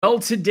Well,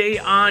 today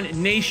on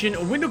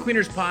Nation Window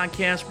Cleaners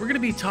podcast, we're going to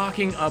be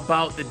talking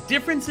about the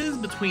differences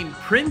between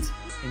print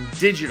and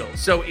digital.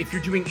 So if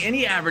you're doing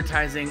any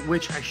advertising,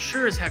 which I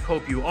sure as heck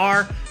hope you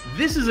are,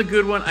 this is a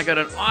good one. I got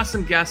an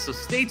awesome guest, so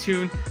stay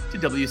tuned to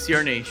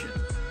WCR Nation.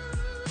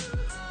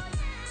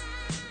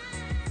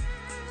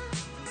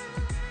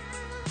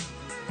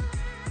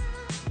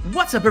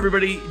 What's up,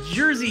 everybody?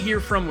 Jersey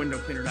here from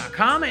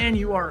windowcleaner.com, and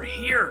you are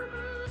here.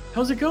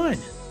 How's it going?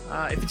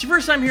 If it's your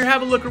first time here,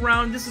 have a look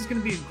around. This is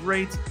going to be a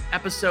great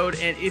episode.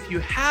 And if you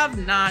have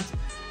not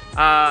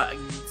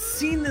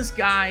seen this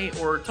guy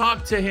or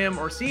talked to him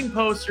or seen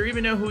posts or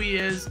even know who he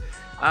is,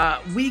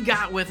 we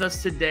got with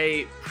us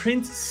today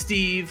Prince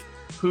Steve,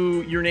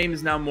 who your name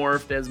is now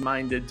morphed as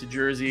mine did to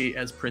Jersey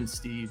as Prince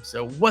Steve.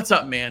 So what's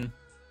up, man?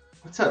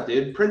 What's up,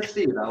 dude? Prince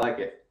Steve. I like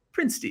it.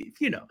 Prince Steve,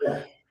 you know.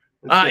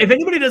 Yeah, if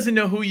anybody doesn't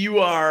know who you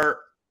are,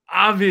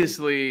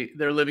 obviously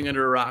they're living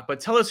under a rock, but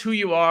tell us who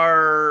you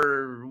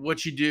are,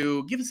 what you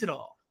do. Give us it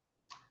all.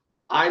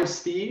 I'm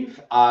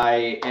Steve.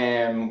 I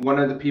am one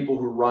of the people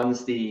who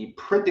runs the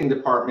printing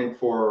department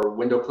for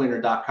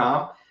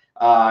windowcleaner.com.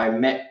 I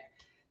met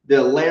the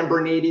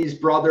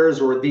Lambrinides brothers,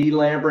 or the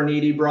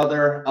Lambrinidi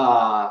brother,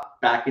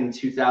 back in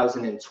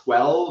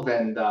 2012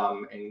 and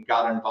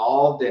got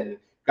involved in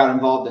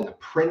the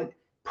print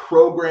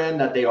program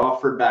that they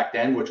offered back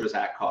then, which was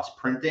at cost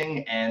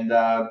printing, and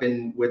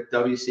been with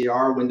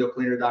WCR,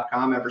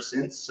 windowcleaner.com, ever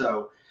since.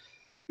 So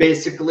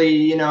basically,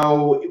 you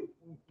know,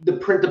 the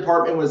print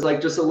department was like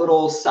just a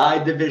little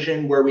side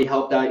division where we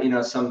helped out, you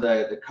know, some of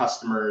the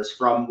customers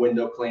from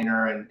Window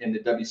Cleaner and the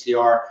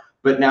WCR,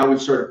 but now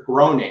we've sort of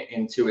grown it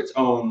into its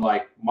own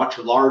like much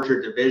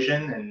larger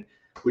division, and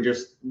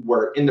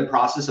we're in the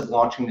process of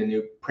launching the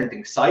new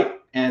printing site.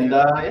 And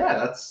yeah,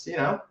 that's, you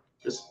know,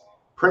 just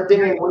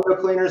printing and window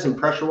cleaners and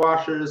pressure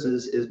washers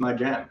is my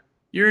jam.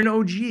 You're an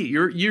OG.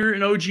 You're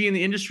an OG in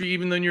the industry,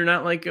 even though you're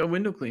not like a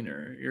window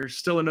cleaner. You're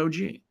still an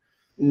OG.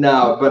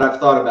 No, but I've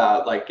thought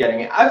about like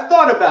getting it. I've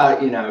thought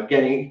about, you know,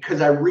 getting,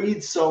 because I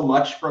read so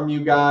much from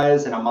you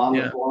guys and I'm on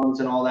the forums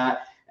and all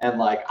that. And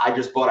like, I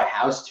just bought a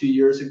house 2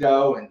 years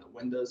ago and the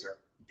windows are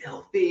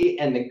filthy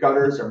and the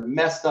gutters are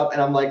messed up.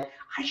 And I'm like,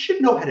 I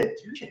should know how to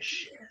do this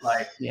shit.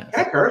 Like, can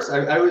I curse?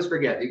 I always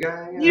forget. You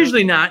guys, you know?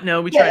 Usually not.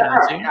 No, we try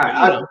not to.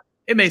 Yeah,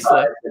 it may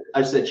slip.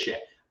 I said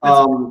shit.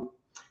 I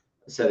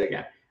said it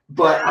again.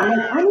 But I'm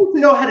like, I need to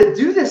know how to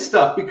do this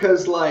stuff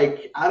because,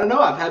 like, I don't know.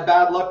 I've had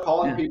bad luck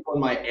calling people in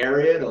my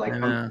area to like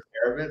come take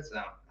care of it. So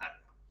I don't know.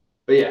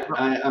 But yeah,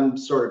 I'm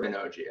sort of an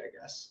OG,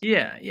 I guess.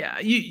 Yeah.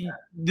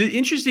 The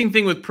interesting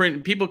thing with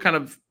print, people kind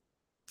of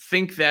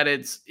think that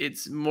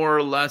it's more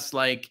or less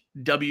like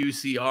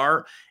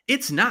WCR.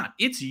 It's not.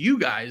 It's you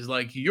guys.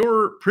 Like,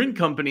 your print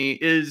company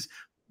is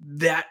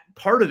that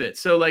part of it.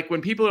 So like when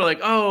people are like,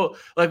 oh,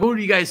 like, what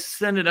do you guys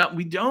send it out?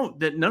 We don't.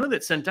 That none of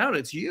it's sent out.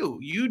 It's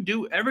you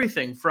do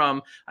everything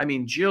from, I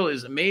mean, Jill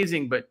is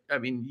amazing, but I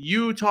mean,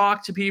 you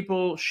talk to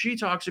people, she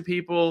talks to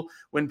people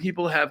when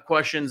people have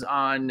questions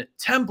on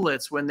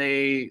templates, when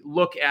they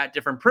look at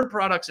different print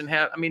products and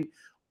have, I mean,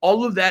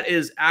 all of that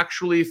is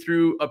actually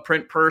through a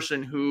print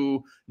person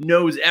who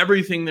knows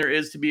everything there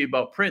is to be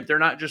about print. They're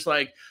not just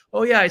like,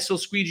 oh yeah, I sell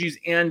squeegees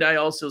and I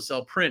also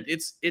sell print.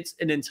 It's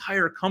an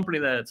entire company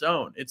that its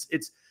own.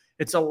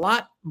 It's a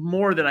lot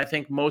more than I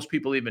think most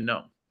people even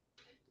know.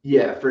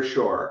 Yeah, for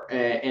sure.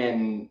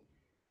 And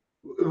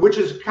which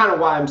is kind of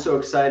why I'm so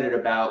excited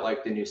about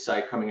like the new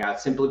site coming out,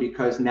 simply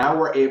because now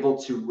we're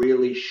able to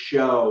really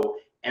show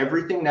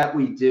everything that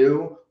we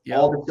do,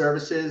 all the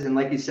services. And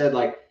like you said,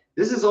 like,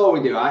 this is all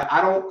we do.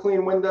 I don't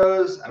clean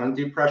windows. I don't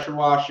do pressure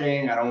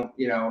washing. I don't,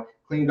 you know,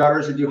 clean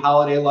gutters or do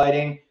holiday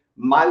lighting.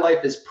 My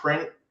life is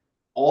print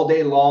all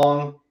day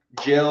long.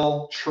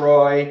 Jill,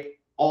 Troy,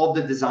 all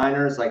the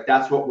designers, like,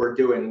 that's what we're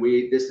doing.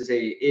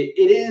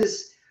 It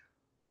is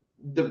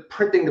the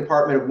printing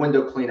department of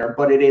Window Cleaner,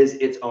 but it is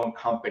its own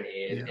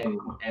company.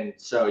 And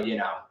so, you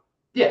know,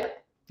 yeah.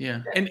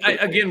 And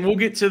again, we'll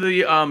get to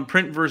the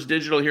print versus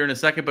digital here in a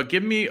second, but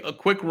give me a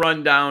quick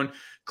rundown,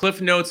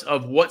 cliff notes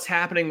of what's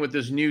happening with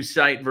this new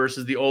site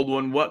versus the old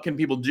one. What can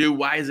people do?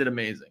 Why is it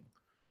amazing?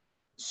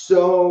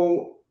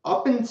 So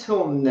up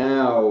until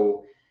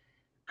now,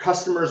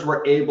 customers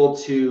were able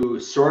to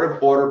sort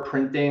of order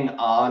printing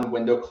on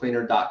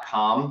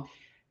windowcleaner.com.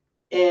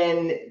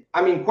 And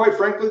I mean, quite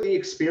frankly, the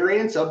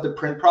experience of the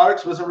print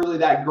products wasn't really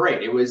that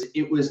great. It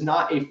was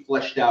not a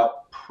fleshed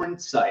out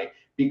print site,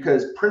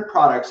 because print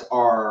products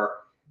are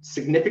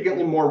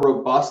significantly more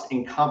robust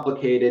and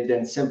complicated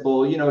than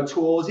simple, you know,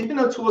 tools, even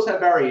though tools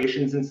have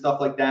variations and stuff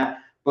like that.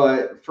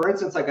 But for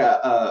instance, like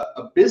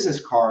a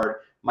business card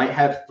might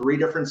have 3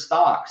 different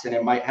stocks, and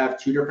it might have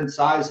 2 different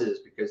sizes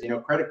because, you know,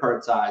 credit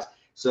card size.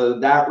 So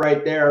that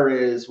right there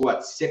is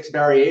what, 6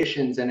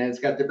 variations, and it's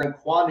got different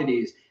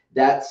quantities.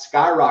 That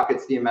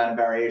skyrockets the amount of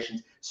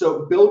variations.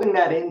 So building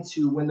that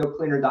into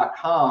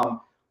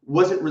windowcleaner.com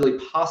wasn't really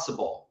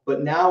possible.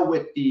 But now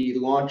with the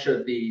launch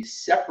of the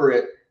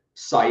separate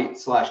site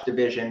 /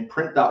 division,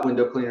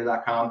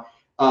 print.windowcleaner.com,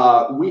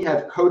 we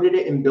have coded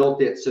it and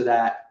built it so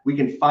that we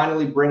can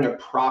finally bring a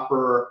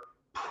proper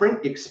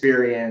print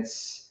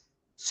experience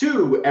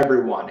to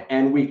everyone,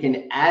 and we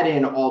can add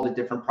in all the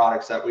different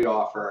products that we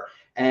offer.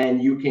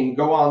 And you can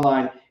go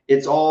online.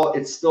 It's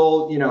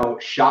still, you know,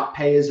 Shop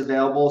Pay is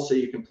available, so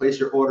you can place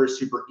your orders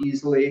super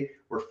easily.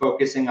 We're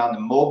focusing on the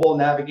mobile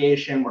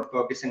navigation. We're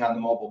focusing on the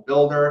mobile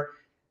builder.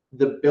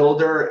 The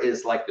builder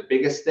is like the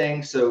biggest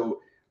thing. So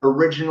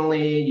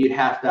originally you'd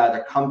have to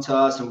either come to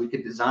us and we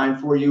could design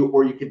for you,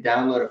 or you could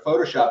download a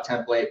Photoshop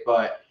template.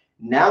 But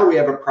now we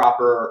have a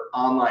proper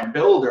online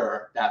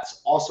builder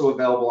that's also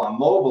available on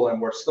mobile,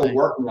 and we're still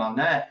working on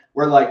that.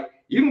 We're like,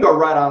 you can go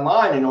right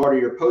online and order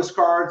your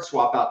postcards,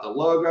 swap out the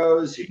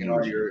logos, you can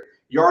order your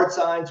yard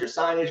signs, your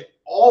signage,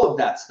 all of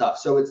that stuff.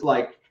 So it's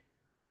like,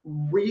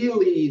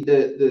 really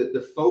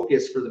the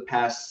focus for the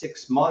past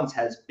 6 months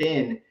has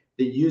been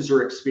the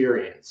user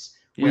experience.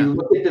 We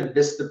look at the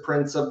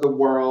Vistaprints of the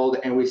world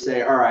and we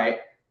say, all right,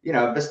 you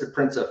know,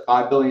 Vistaprint's a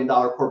 $5 billion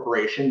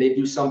corporation. They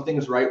do some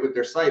things right with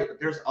their site, but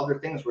there's other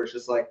things where it's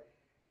just like,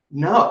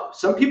 no.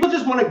 Some people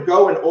just want to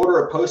go and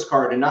order a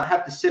postcard and not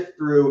have to sift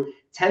through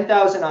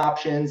 10,000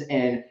 options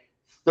and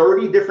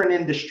 30 different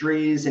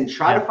industries and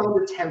try to find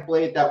a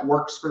template that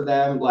works for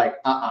them. Like,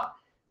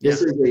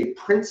 This is a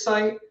print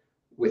site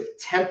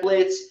with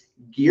templates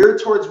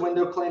geared towards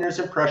window cleaners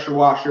and pressure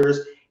washers.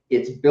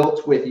 It's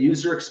built with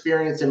user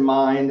experience in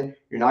mind.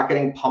 You're not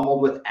getting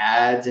pummeled with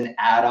ads and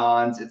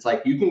add-ons. It's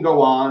like you can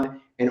go on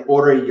and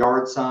order a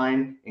yard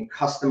sign and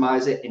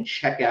customize it and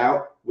check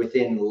out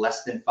within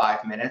less than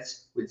 5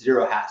 minutes with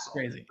zero hassle.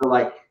 Crazy. So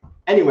like,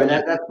 anyway,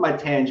 that's my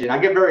tangent. I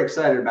get very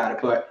excited about it,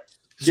 but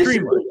this is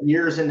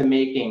years in the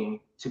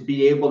making to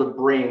be able to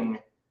bring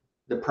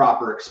the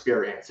proper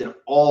experience in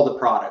all the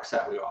products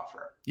that we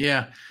offer.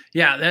 Yeah.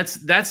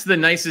 That's the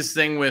nicest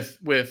thing with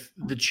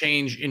the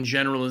change in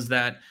general, is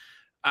that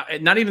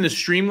not even the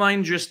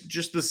streamline,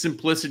 just the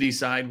simplicity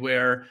side,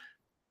 where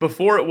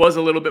before it was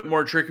a little bit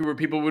more tricky, where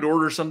people would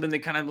order something, they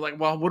kind of like,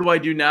 well, what do I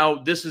do now?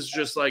 This is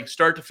just like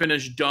start to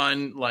finish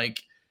done.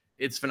 Like,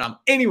 it's phenomenal.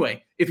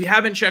 Anyway, if you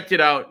haven't checked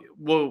it out,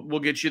 we'll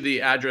get you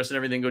the address and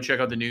everything. Go check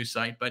out the news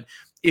site. But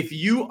if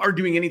you are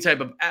doing any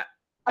type of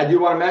I do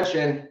want to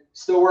mention,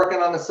 still working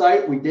on the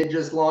site. We did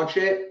just launch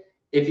it.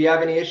 If you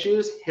have any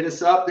issues, hit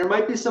us up. There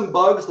might be some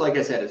bugs. Like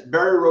I said, it's a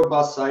very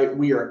robust site.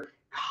 We are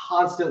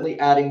constantly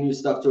adding new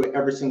stuff to it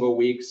every single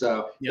week.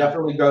 So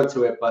definitely go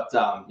to it. But,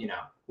 you know,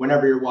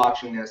 whenever you're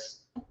watching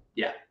this,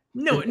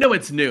 No,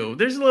 it's new.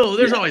 There's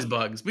always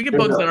bugs. We get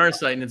bugs on our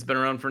site, and it's been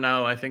around for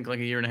now, I think, like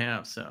a year and a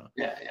half. So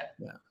yeah,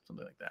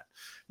 something like that.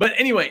 But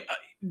anyway,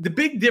 the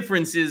big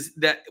difference is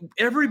that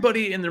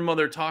everybody and their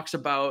mother talks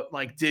about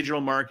like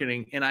digital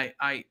marketing, and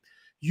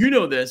you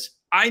know this,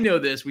 I know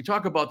this. We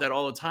talk about that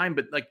all the time,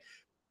 but like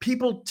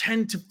people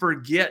tend to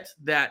forget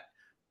that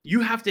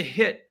you have to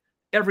hit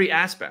every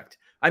aspect.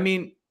 I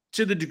mean,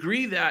 to the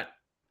degree that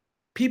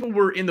people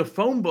were in the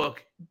phone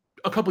book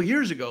a couple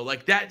years ago,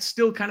 like that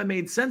still kind of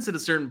made sense at a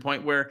certain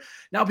point, where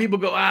now people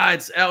go,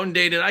 it's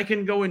outdated. I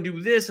can go and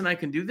do this and I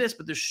can do this,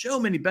 but there's so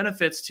many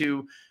benefits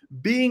to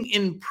being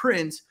in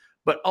print,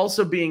 but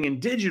also being in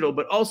digital,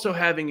 but also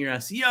having your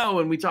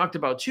SEO. And we talked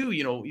about too,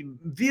 you know,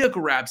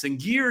 vehicle wraps and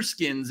gear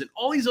skins and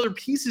all these other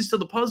pieces to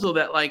the puzzle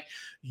that like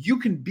you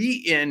can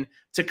be in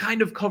to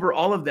kind of cover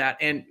all of that.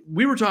 And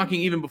we were talking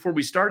even before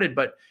we started,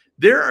 but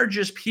there are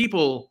just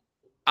people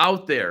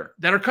out there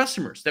that are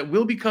customers, that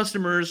will be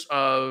customers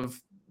of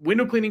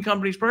window cleaning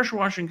companies, pressure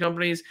washing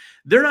companies.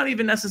 They're not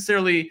even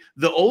necessarily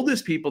the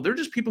oldest people. They're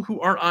just people who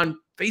aren't on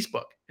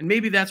Facebook. And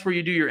maybe that's where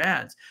you do your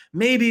ads.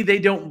 Maybe they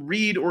don't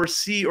read or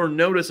see or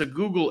notice a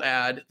Google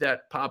ad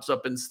that pops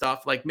up and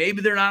stuff. Like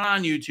maybe they're not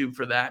on YouTube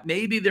for that.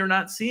 Maybe they're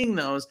not seeing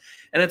those.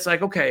 And it's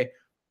like, okay,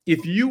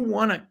 if you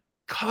want to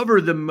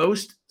cover the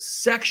most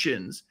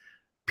sections,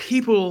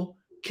 people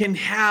can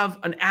have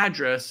an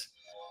address.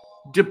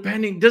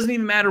 Depending, doesn't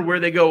even matter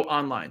where they go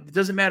online. It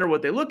doesn't matter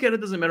what they look at.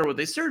 It doesn't matter what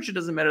they search. It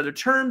doesn't matter their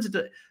terms.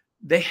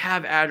 They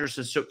have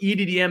addresses. So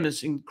EDDM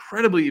is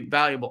incredibly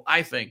valuable.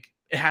 I think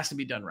it has to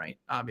be done right,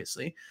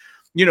 obviously.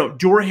 You know,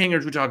 door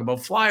hangers, we talk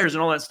about flyers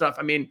and all that stuff.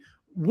 I mean,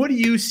 what do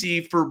you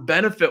see for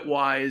benefit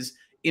wise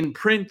in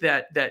print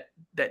that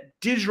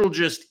digital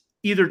just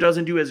either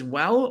doesn't do as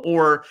well,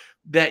 or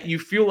that you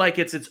feel like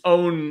it's its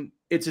own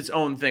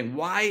thing?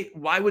 Why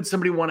would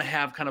somebody want to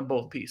have kind of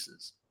both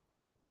pieces?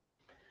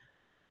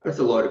 That's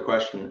a loaded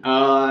question.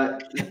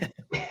 That's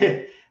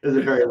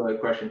a very loaded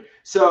question.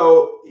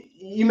 So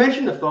you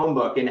mentioned the phone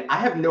book, and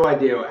I have no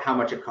idea how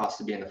much it costs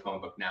to be in the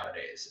phone book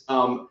nowadays.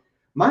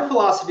 My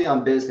philosophy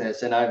on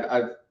business, and I've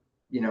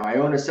I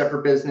own a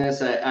separate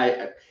business.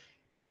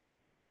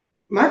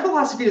 My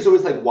philosophy is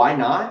always like, why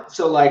not?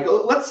 So like,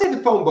 let's say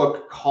the phone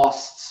book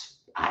costs,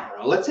 I don't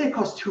know, let's say it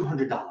costs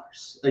 $200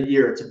 a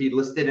year to be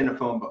listed in a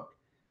phone book.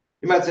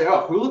 You might say,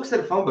 oh, who looks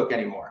at a phone book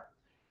anymore?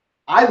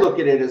 I look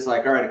at it as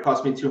like, all right, it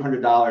cost me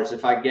 $200.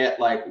 If I get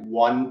like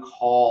one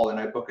call and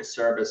I book a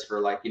service for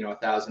like,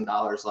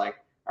 $1,000, like,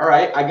 all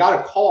right, I got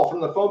a call from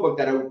the phone book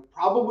that I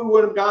probably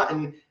would have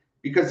gotten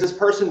because this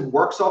person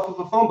works off of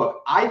a phone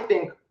book. I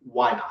think,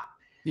 why not?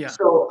 Yeah.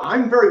 So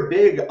I'm very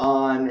big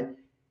on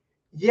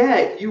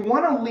Yeah, you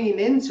want to lean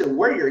into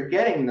where you're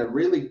getting the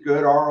really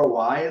good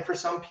ROI. And for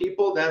some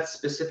people, that's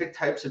specific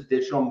types of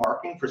digital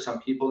marketing. For some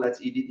people,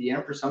 that's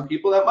EDDM. For some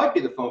people, that might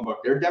be the phone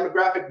book. Their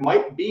demographic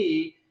might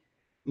be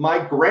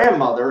my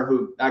grandmother,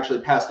 who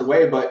actually passed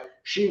away, but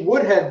she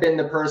would have been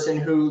the person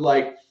who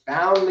like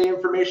found the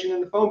information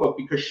in the phone book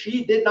because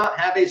she did not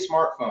have a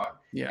smartphone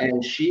Yeah.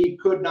 and she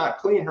could not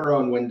clean her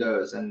own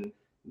windows, and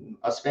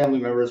us family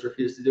members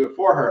refused to do it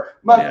for her.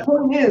 My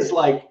point is,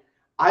 like,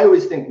 I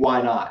always think,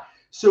 why not?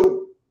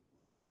 So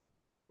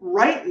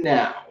right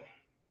now,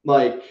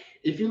 like,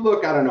 if you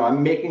look, I don't know,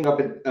 I'm making up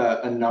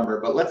a number,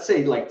 but let's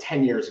say like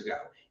 10 years ago,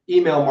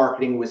 email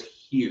marketing was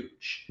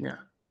huge. Yeah.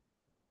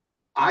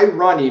 I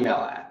run email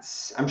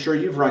ads. I'm sure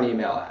you've run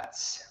email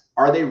ads.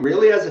 Are they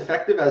really as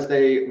effective as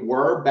they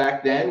were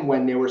back then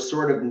when they were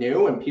sort of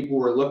new and people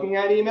were looking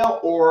at email?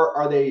 Or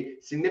are they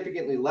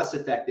significantly less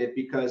effective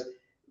because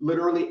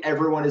literally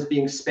everyone is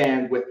being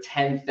spammed with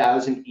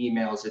 10,000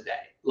 emails a day?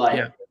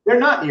 Like, they're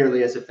not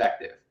nearly as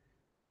effective.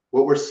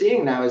 What we're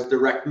seeing now is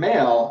direct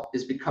mail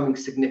is becoming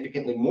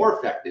significantly more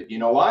effective. You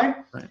know why?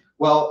 Right.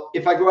 Well,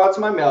 if I go out to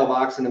my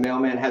mailbox, and the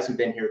mailman hasn't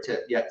been here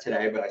yet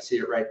today, but I see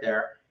it right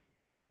there.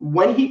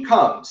 When he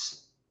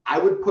comes, I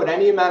would put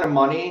any amount of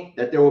money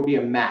that there will be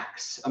a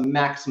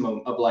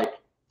maximum of like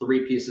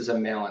 3 pieces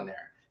of mail in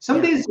there.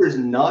 Some days there's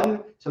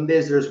none, some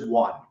days there's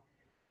one.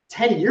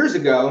 10 years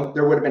ago,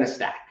 there would have been a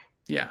stack.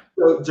 Yeah.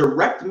 So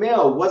direct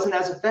mail wasn't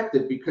as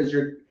effective because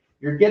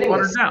you're getting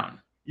watered down.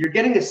 You're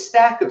getting a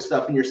stack of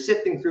stuff and you're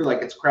sifting through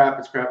like it's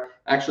crap.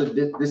 Actually,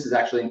 this is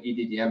actually an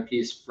EDDM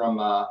piece from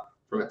a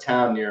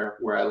town near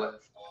where I live,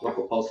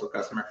 local postal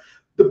customer.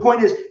 The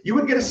point is, you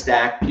would get a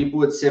stack, people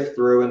would sift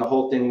through, and the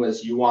whole thing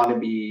was you want to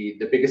be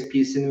the biggest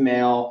piece in the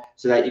mail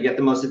so that you get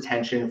the most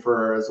attention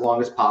for as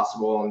long as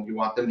possible, and you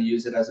want them to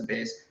use it as a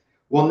base.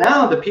 Well,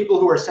 now the people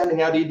who are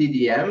sending out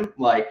EDDM,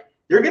 like,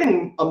 they're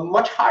getting a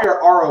much higher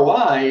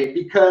ROI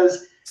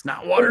because it's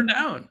not watered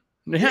down.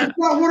 Yeah. It's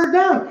not watered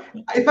down.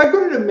 If I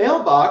go to the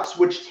mailbox,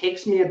 which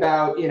takes me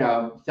about,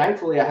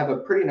 thankfully I have a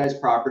pretty nice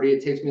property.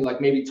 It takes me like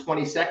maybe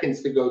 20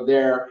 seconds to go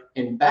there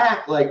and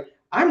back. Like,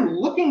 I'm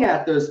looking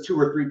at those 2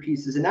 or 3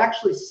 pieces and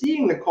actually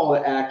seeing the call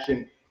to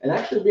action and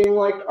actually being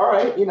like, all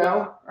right,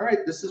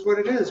 this is what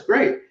it is.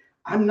 Great.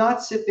 I'm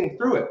not sifting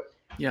through it.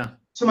 Yeah.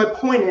 So my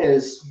point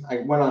is, I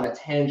went on a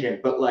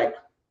tangent, but like,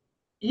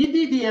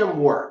 EDDM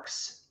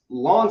works,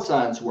 lawn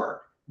signs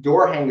work,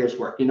 door hangers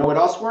work. You know what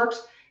else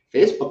works?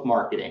 Facebook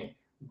marketing,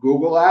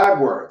 Google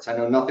AdWords. I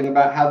know nothing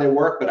about how they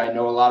work, but I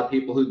know a lot of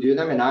people who do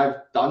them, and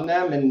I've done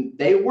them and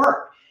they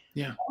work.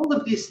 Yeah. All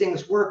of these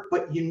things work,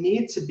 but you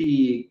need to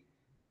be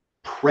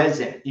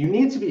present. You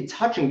need to be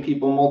touching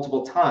people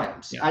multiple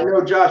times. Yeah. I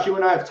know, Josh, you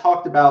and I have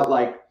talked about,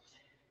 like,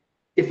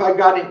 if I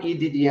got an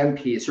EDDM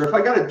piece or if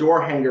I got a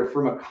door hanger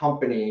from a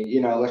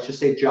company, let's just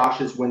say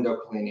Josh's Window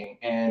Cleaning,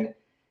 and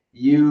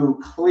you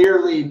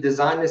clearly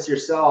designed this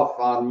yourself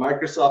on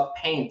Microsoft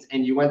Paint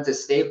and you went to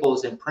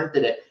Staples and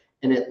printed it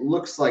and it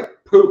looks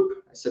like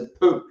poop. I said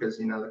poop because,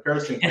 the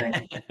cursing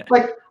thing.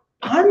 Like,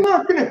 I'm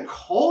not going to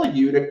call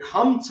you to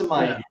come to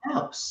my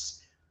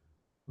house.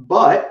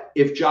 But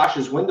if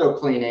Josh's Window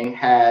Cleaning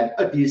had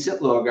a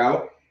decent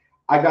logo,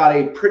 I got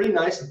a pretty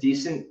nice,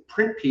 decent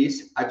print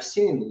piece. I've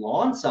seen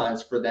lawn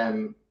signs for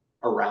them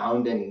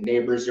around in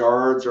neighbors'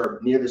 yards or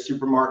near the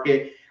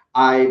supermarket.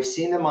 I've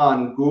seen them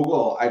on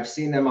Google. I've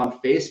seen them on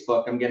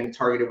Facebook. I'm getting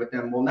targeted with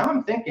them. Well, now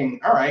I'm thinking,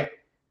 all right,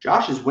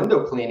 Josh's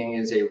Window Cleaning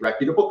is a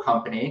reputable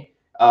company.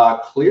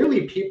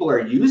 Clearly, people are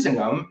using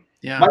them.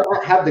 Yeah. Might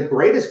not have the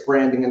greatest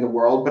branding in the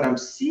world, but I'm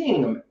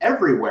seeing them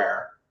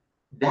everywhere.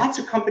 That's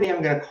a company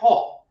I'm going to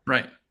call.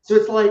 Right. So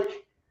it's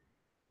like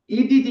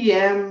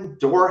EDDM,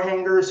 door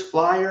hangers,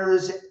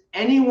 flyers,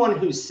 anyone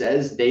who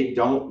says they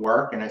don't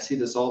work, and I see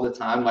this all the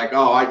time, like,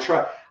 oh,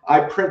 I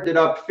printed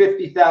up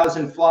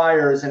 50,000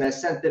 flyers and I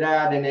sent it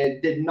out and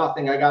it did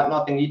nothing. I got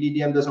nothing.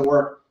 EDDM doesn't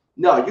work.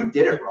 No, you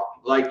did it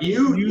wrong. Like,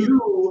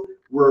 you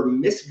were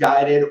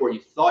misguided, or you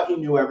thought you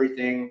knew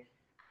everything.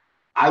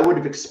 I would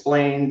have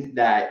explained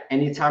that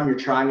anytime you're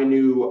trying a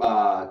new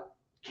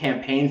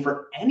campaign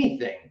for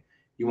anything,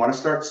 you want to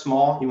start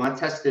small, you want to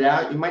test it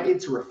out, you might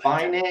need to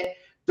refine it.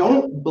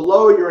 Don't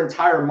blow your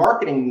entire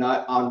marketing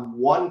nut on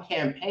one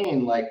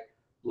campaign. Like,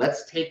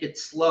 let's take it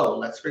slow.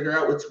 Let's figure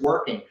out what's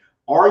working.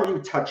 Are you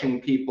touching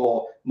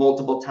people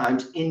multiple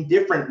times in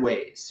different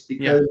ways?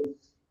 Because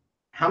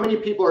how many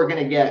people are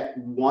going to get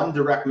one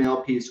direct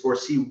mail piece or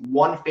see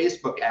one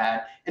Facebook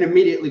ad and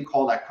immediately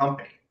call that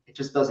company? It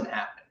just doesn't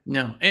happen.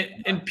 No.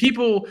 And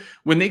people,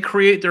 when they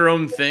create their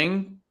own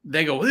thing,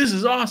 they go, well, this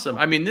is awesome.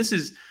 I mean, this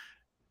is,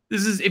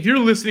 if you're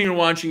listening or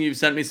watching, you've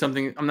sent me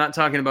something. I'm not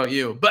talking about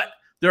you, but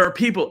there are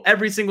people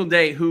every single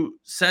day who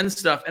send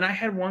stuff. And I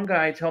had one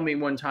guy tell me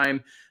one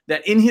time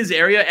that in his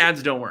area,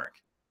 ads don't work.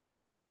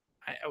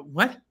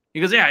 What? He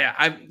goes, yeah.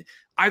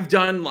 I've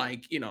done,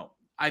 like,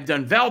 I've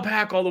done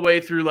Valpak all the way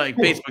through, like,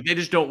 Facebook. They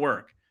just don't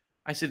work.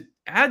 I said,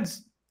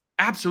 ads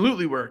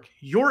absolutely work.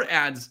 Your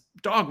ads,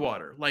 dog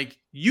water. Like,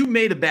 you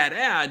made a bad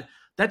ad.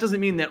 That doesn't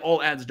mean that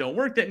all ads don't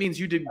work. That means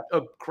you did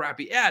a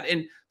crappy ad.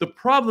 And the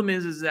problem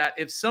is that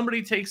if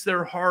somebody takes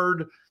their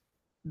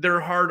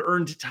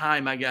hard-earned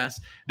time, I guess,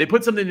 they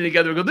put something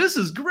together and go, this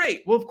is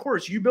great. Well, of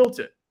course, you built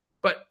it,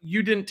 but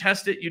you didn't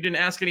test it. You didn't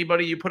ask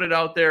anybody. You put it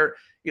out there.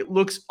 It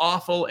looks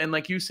awful. And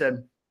like you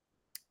said,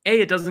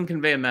 it doesn't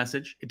convey a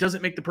message. It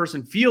doesn't make the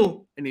person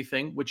feel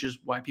anything, which is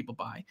why people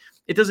buy.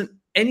 It doesn't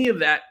any of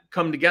that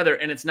come together.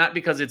 And it's not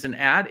because it's an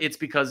ad. It's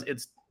because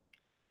it's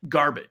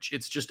garbage.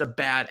 It's just a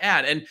bad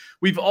ad. And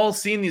we've all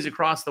seen these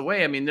across the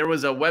way. I mean, there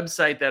was a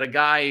website that a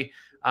guy,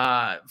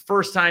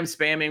 first time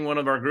spamming one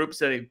of our groups,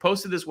 that he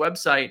posted this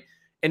website,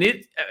 and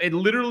it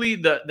literally,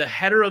 the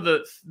header of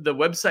the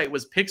website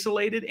was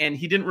pixelated, and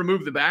he didn't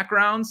remove the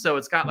background. So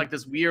it's got like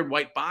this weird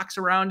white box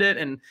around it.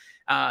 And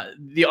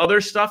the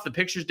other stuff, the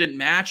pictures didn't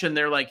match. And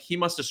they're like, he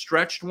must have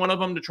stretched one of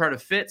them to try to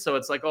fit. So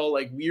it's like all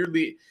like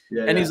weirdly.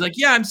 And he's like,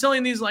 yeah, I'm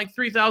selling these like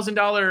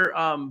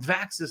 $3,000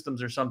 vac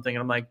systems or something.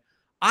 And I'm like,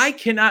 I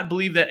cannot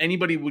believe that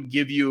anybody would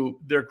give you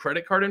their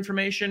credit card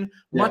information,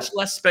 much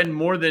less spend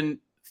more than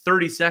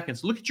 30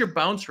 seconds. Look at your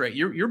bounce rate.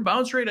 Your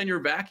bounce rate on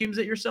your vacuums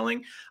that you're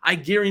selling, I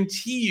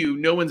guarantee you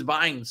no one's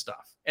buying the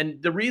stuff.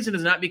 And the reason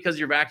is not because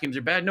your vacuums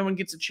are bad. No one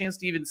gets a chance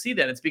to even see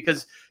that. It's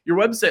because your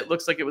website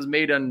looks like it was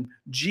made on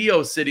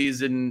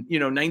GeoCities in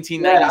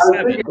 1997. Yeah, I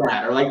was thinking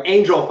that, or like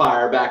Angel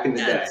Fire back in the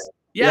day.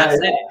 Yes.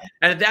 Yeah.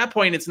 And at that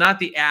point, it's not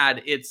the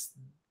ad. It's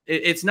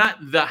not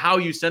the how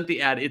you sent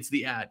the ad. It's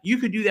the ad. You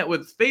could do that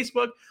with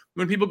Facebook.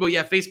 When people go,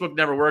 yeah, Facebook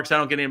never works, I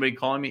don't get anybody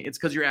calling me. It's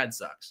because your ad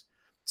sucks.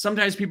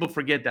 Sometimes people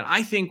forget that.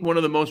 I think one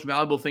of the most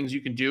valuable things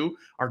you can do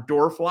are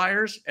door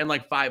flyers and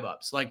like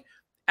 5-ups. Like,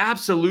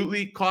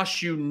 absolutely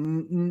costs you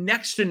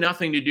next to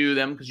nothing to do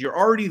them because you're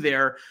already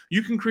there.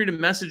 You can create a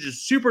message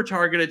that's super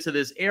targeted to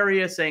this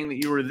area saying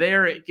that you were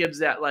there. It gives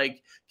that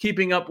like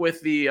keeping up with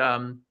the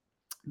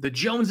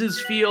Joneses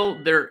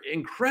feel. They're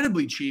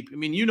incredibly cheap. I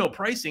mean,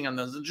 pricing on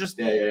those is just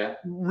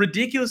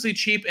ridiculously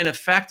cheap and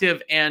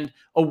effective, and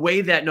a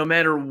way that no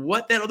matter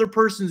what that other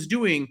person's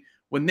doing,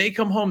 when they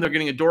come home, they're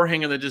getting a door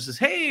hanger that just says,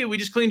 hey, we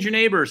just cleaned your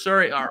neighbor.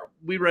 Sorry.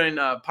 We ran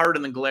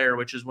Pardon the Glare,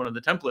 which is one of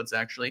the templates,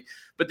 actually.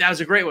 But that was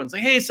a great one. It's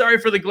like, hey, sorry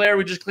for the glare.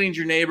 We just cleaned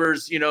your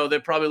neighbors.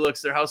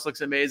 Their house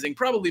looks amazing,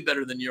 probably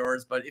better than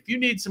yours. But if you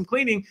need some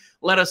cleaning,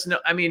 let us know.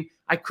 I mean,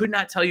 I could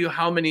not tell you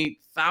how many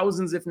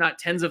thousands, if not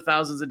tens of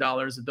thousands of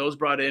dollars that those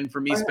brought in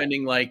for me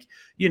spending like,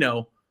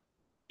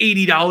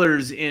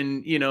 $80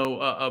 in,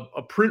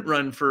 a print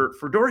run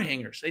for door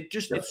hangers.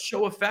 It's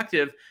so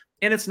effective.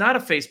 And it's not a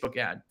Facebook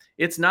ad.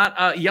 It's not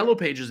a Yellow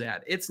Pages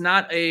ad. It's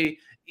not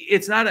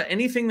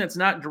anything that's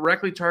not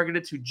directly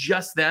targeted to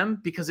just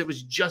them because it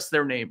was just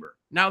their neighbor.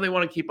 Now they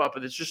want to keep up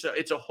with it.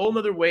 It's a whole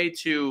nother way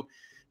to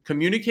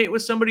communicate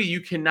with somebody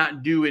you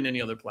cannot do in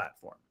any other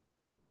platform.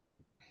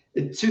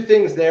 Two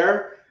things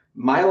there: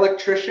 my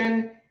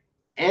electrician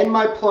and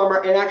my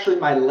plumber, and actually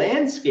my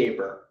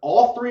landscaper.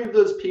 All three of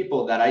those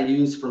people that I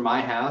use for my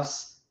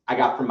house, I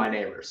got from my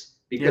neighbors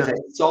because I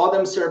saw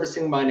them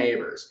servicing my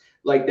neighbors.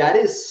 Like, that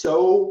is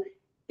so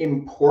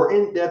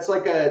important. That's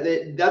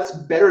that's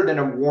better than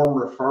a warm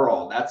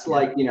referral. That's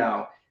like,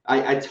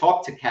 I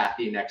talked to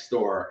Kathy next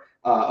door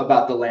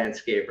about the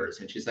landscapers,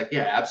 and she's like,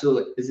 yeah,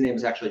 absolutely. His name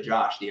is actually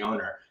Josh, the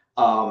owner.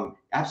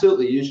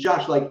 Absolutely use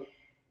Josh. Like,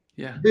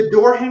 the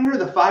door hanger,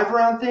 the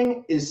 5-round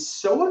thing is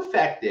so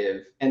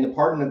effective, and the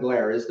Pardon the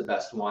Glare is the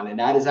best one. And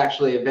that is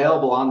actually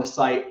available on the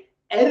site,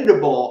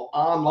 editable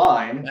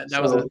online.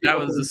 That was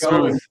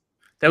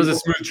a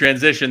smooth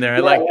transition there. I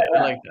like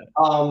that.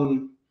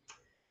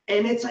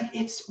 And it's like,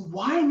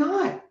 why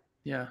not?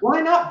 Yeah.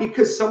 Why not?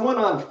 Because someone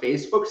on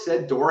Facebook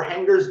said door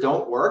hangers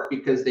don't work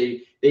because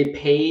they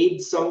paid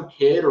some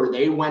kid, or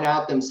they went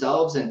out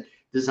themselves and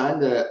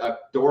designed a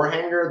door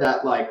hanger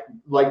that like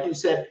you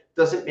said,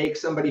 doesn't make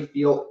somebody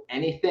feel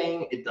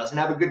anything. It doesn't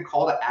have a good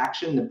call to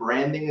action. The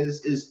branding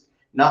is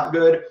not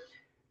good.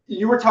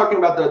 You were talking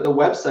about the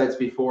websites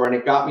before, and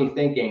it got me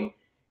thinking.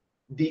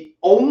 The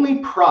only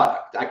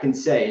product I can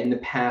say in the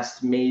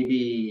past,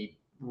 maybe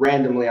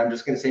randomly, I'm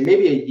just going to say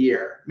maybe a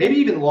year, maybe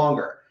even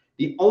longer,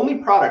 the only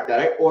product that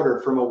I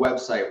ordered from a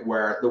website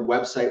where the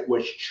website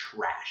was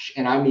trash,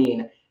 and I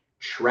mean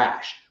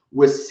trash,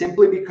 was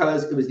simply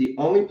because it was the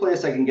only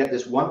place I can get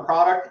this one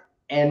product,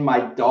 and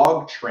my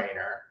dog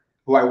trainer,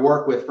 who I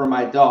work with for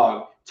my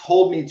dog,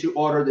 told me to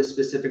order this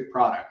specific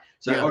product.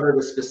 So I ordered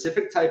a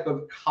specific type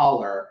of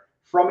collar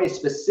from a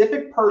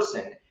specific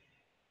person.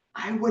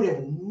 I would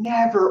have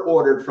never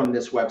ordered from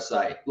this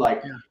website.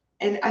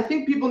 And I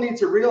think people need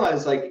to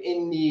realize, like,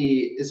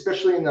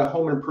 especially in the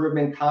home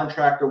improvement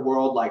contractor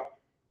world, like,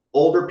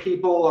 older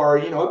people are,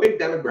 a big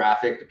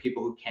demographic, the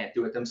people who can't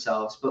do it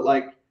themselves, but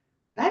like,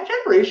 that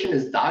generation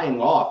is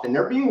dying off, and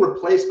they're being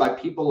replaced by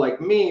people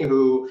like me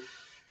who,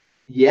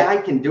 I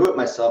can do it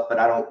myself, but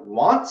I don't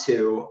want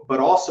to. But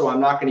also, I'm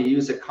not going to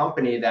use a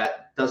company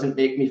that doesn't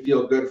make me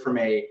feel good from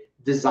a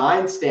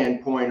design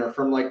standpoint or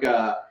from like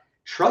a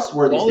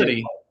trustworthy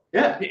quality.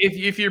 Yeah.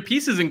 If your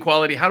piece is in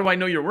quality, how do I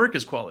know your work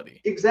is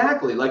quality?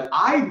 Exactly. Like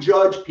I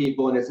judge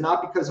people, and it's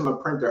not because I'm a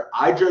printer.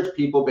 I judge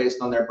people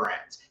based on their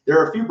brands. There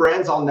are a few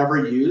brands I'll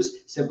never use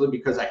simply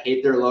because I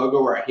hate their logo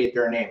or I hate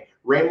their name.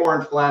 Raymore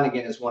and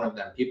Flanagan is one of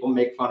them. People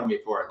make fun of me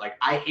for it. Like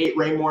I hate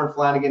Raymore and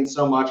Flanagan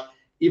so much,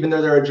 even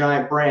though they're a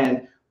giant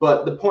brand.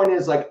 But the point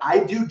is, like, I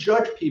do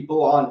judge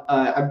people on,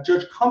 I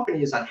judge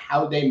companies on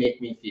how they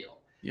make me feel.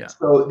 Yeah.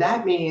 So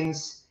that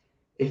means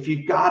if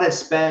you got to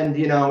spend,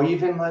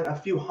 even like a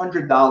few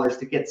 $100s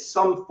to get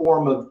some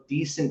form of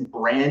decent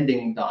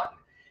branding done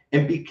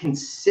and be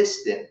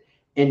consistent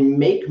and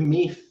make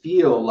me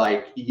feel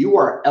like you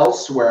are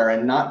elsewhere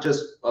and not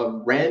just a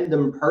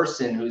random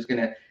person who's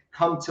going to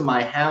come to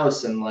my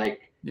house and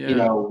like,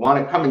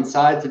 want to come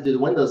inside to do the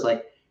windows.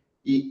 Like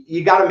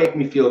you got to make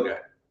me feel good.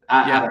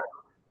 I don't know.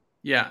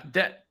 Yeah.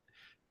 That,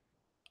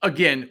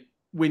 again,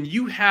 when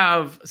you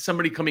have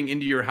somebody coming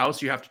into your house,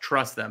 you have to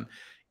trust them.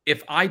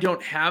 If I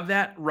don't have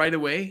that right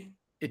away,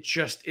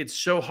 it's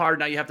so hard.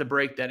 Now you have to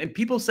break that. And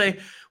people say,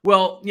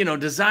 well,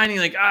 designing,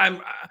 like I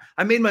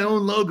made my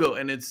own logo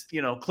and it's,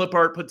 clip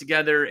art put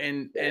together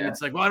and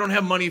it's like, well, I don't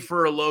have money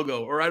for a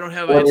logo or I don't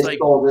have, it's like,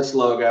 stole this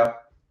logo.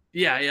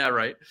 Yeah.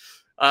 Right.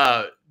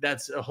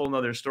 That's a whole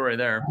nother story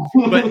there.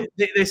 But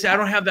they say, I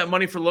don't have that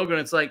money for logo.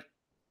 And it's like,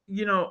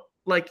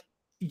 like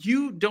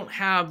you don't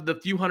have the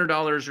few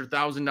 $100s or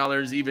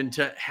 $1,000 even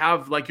to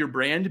have like your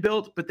brand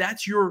built, but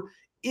that's your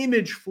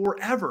image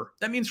forever.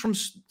 That means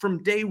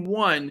from day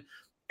one,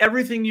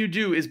 everything you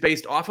do is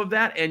based off of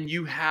that, and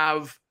you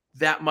have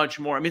that much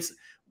more. I mean,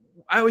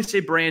 I always say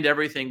brand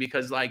everything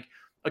because, like,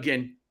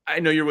 again, I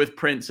know you're with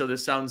print, so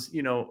this sounds,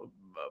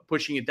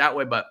 pushing it that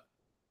way, but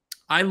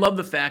I love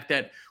the fact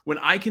that when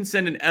I can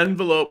send an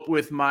envelope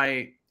with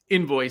my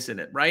invoice in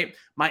it, right?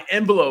 My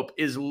envelope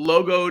is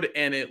logoed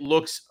and it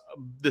looks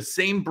the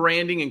same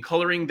branding and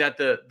coloring that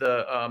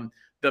the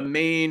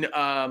main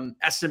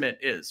estimate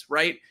is,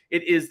 right?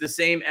 It is the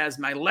same as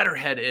my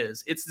letterhead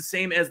is. It's the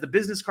same as the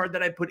business card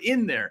that I put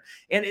in there.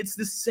 And it's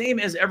the same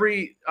as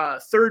every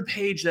third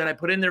page that I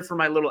put in there for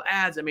my little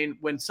ads. I mean,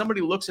 when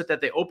somebody looks at that,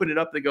 they open it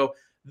up, they go,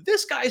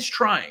 this guy's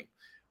trying,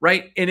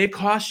 right? And it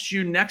costs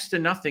you next to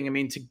nothing. I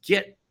mean, to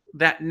get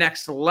that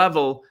next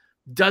level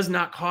does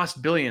not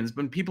cost billions.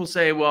 When people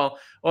say, well,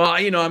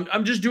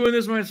 I'm just doing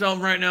this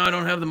myself right now, I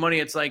don't have the money.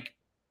 It's like,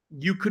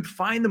 you could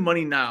find the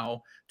money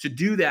now to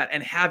do that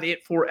and have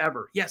it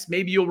forever. Yes,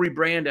 maybe you'll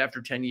rebrand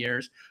after 10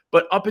 years,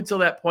 but up until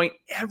that point,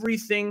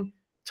 everything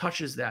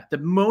touches that. The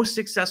most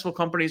successful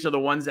companies are the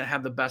ones that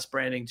have the best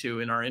branding too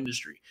in our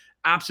industry.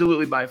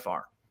 Absolutely, by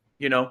far.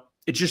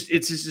 It's just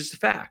a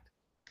fact.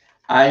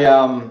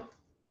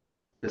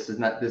 This is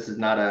not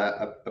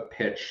a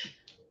pitch.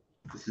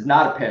 This is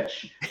not a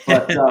pitch,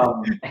 but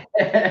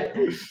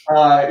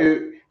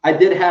I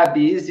did have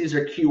these. These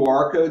are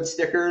QR code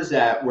stickers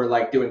that were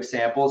like doing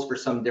samples for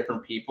some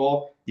different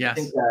people. Yes.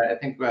 I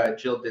think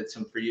Jill did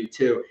some for you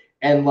too.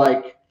 And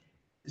like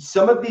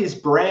some of these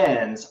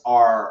brands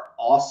are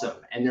awesome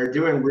and they're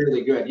doing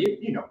really good.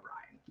 You know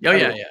Brian. Oh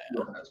yeah.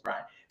 Everyone knows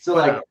Brian. So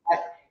like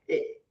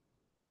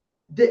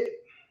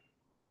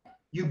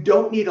you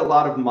don't need a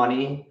lot of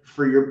money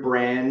for your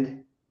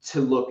brand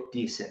to look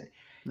decent.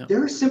 No.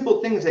 There are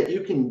simple things that you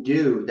can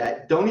do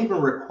that don't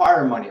even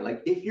require money.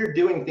 Like if you're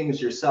doing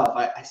things yourself,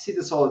 I see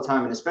this all the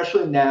time. And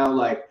especially now,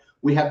 like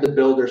we have the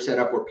builder set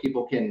up where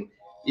people can,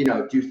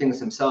 do things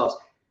themselves.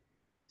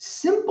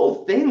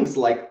 Simple things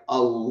like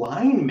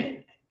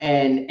alignment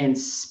and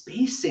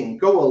spacing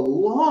go a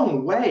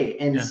long way,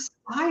 and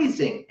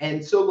sizing.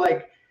 And so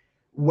like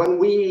when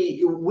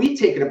we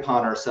take it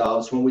upon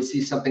ourselves, when we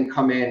see something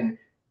come in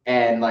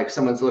and like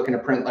someone's looking to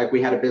print, like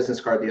we had a business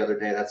card the other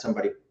day that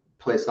somebody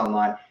placed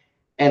online.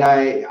 And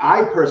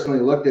I personally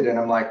looked at it and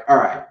I'm like, all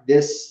right,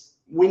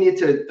 we need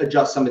to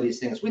adjust some of these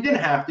things. We didn't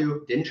have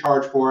to, didn't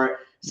charge for it.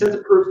 Sent the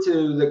proof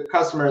to the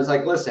customer. It's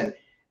like, listen,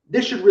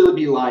 this should really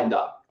be lined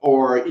up.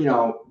 Or,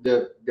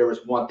 there was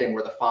one thing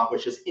where the font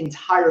was just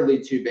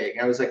entirely too big.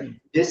 And I was like,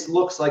 this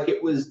looks like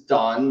it was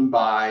done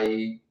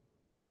by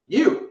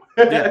you.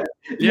 Yeah.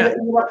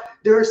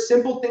 There are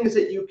simple things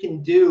that you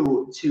can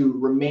do to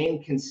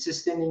remain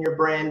consistent in your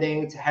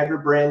branding, to have your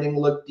branding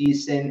look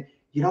decent.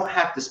 You don't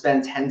have to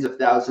spend tens of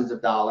thousands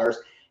of dollars.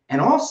 And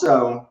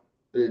also,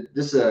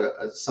 this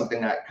is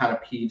something that kind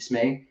of peeves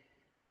me.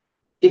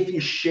 If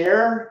you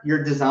share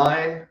your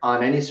design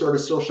on any sort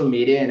of social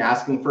media and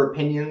asking for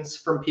opinions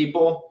from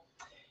people,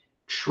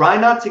 try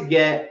not to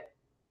get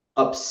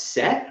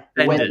upset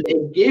when they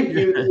give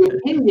you the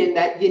opinion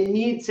that you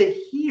need to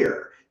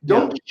hear.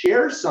 Don't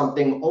share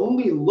something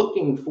only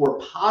looking for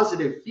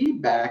positive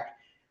feedback.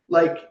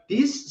 Like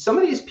some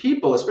of these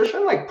people,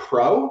 especially like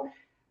pro,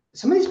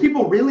 some of these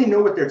people really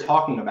know what they're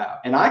talking about.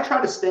 And I try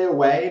to stay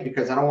away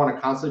because I don't want to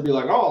constantly be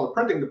like, oh, the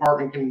printing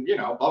department can,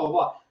 blah, blah,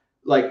 blah.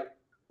 Like,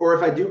 or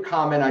if I do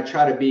comment, I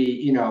try to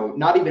be,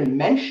 not even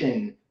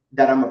mention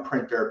that I'm a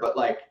printer, but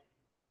like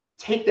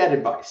take that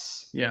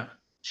advice. Yeah.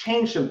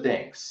 Change some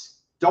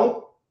things.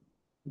 Don't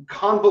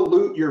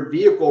convolute your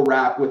vehicle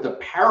wrap with a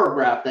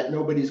paragraph that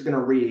nobody's going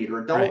to read,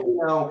 or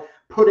don't,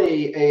 put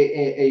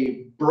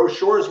a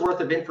brochure's worth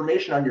of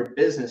information on your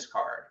business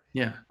card.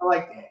 Yeah.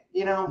 Like,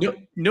 No,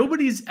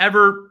 nobody's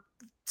ever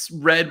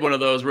read one of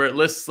those where it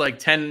lists like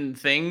 10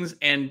 things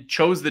and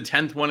chose the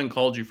 10th one and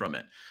called you from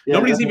it. Yeah,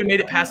 Nobody's even made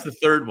it past the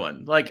third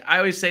one. Like I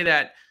always say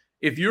that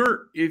if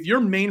your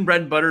main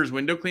bread and butter is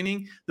window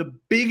cleaning, the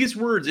biggest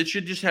words, it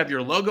should just have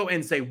your logo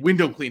and say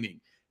window cleaning.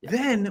 Yeah.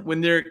 Then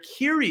when they're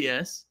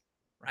curious,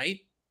 right?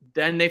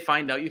 Then they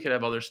find out you could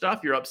have other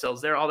stuff, your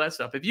upsells there, all that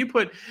stuff. If you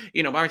put,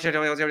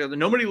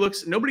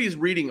 nobody is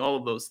reading all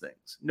of those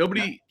things.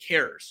 Nobody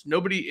cares.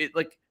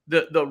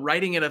 The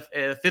writing at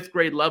a fifth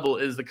grade level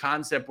is the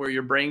concept where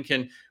your brain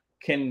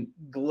can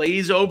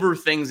glaze over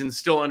things and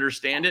still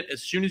understand it.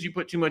 As soon as you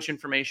put too much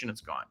information,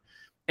 it's gone.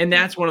 And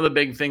that's one of the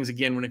big things,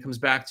 again, when it comes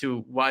back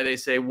to why they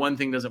say one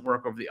thing doesn't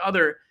work over the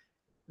other.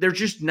 They're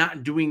just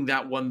not doing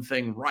that one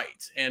thing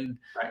right. And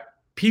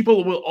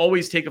people will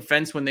always take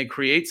offense when they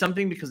create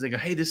something because they go,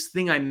 hey, this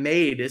thing I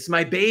made, it's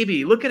my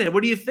baby. Look at it.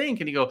 What do you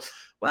think? And you go,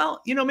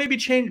 well, maybe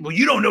change. Well,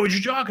 you don't know what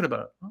you're talking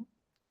about. Well,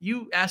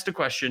 you asked a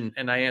question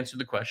and I answered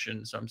the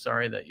question. So I'm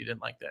sorry that you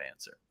didn't like that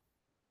answer.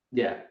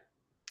 Yeah.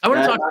 I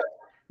want to talk.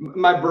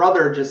 My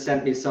brother just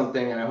sent me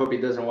something, and I hope he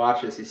doesn't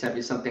watch this. He sent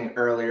me something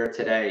earlier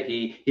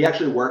today. He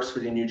actually works for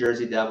the New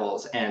Jersey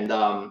Devils, and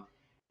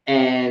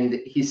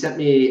he sent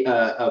me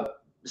a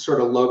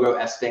sort of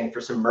logo-esque thing for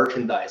some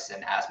merchandise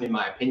and asked me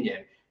my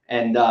opinion.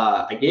 And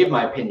I gave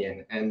my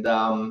opinion, and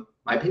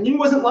my opinion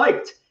wasn't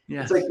liked.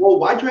 Yes. It's like, well,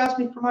 why'd you ask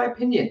me for my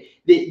opinion?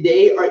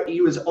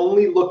 He was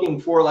only looking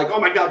for like,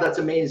 oh my God, that's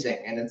amazing.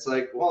 And it's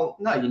like, well,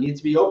 no, you need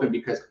to be open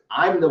because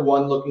I'm the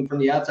one looking from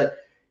the outside.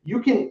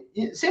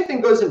 Same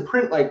thing goes in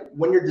print. Like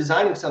when you're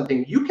designing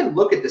something, you can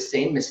look at the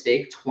same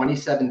mistake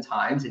 27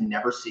 times and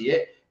never see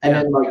it. And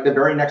then like the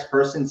very next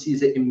person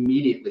sees it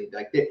immediately.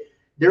 Like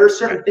there are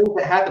certain things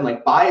that happen,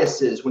 like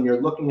biases when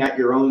you're looking at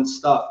your own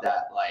stuff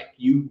that like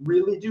you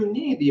really do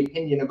need the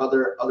opinion of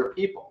other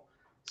people.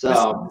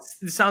 So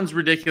this sounds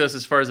ridiculous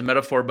as far as a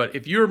metaphor, but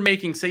if you're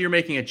say you're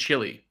making a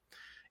chili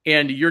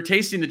and you're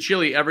tasting the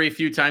chili every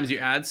few times you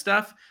add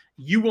stuff,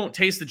 you won't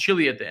taste the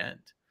chili at the end.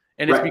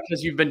 And it's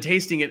because you've been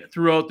tasting it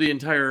throughout the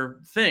entire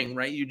thing,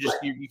 right? You just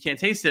you can't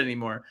taste it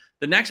anymore.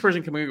 The next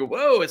person can go,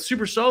 whoa, it's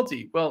super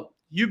salty. Well,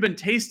 you've been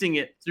tasting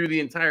it through the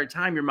entire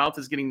time. Your mouth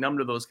is getting numb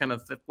to those kind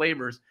of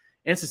flavors.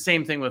 And it's the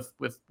same thing with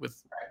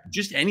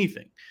just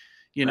anything,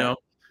 know.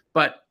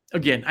 But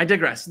again, I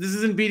digress. This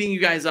isn't beating you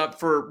guys up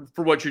for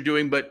what you're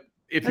doing, but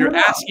if you're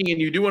asking and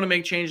you do want to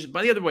make changes,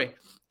 by the other way,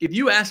 if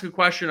you ask a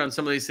question on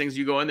some of these things,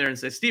 you go in there and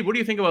say, Steve, what do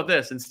you think about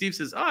this? And Steve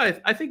says, oh,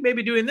 I think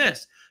maybe doing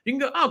this. You can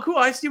go, oh, cool.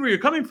 I see where you're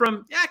coming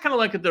from. Yeah, I kind of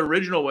like it the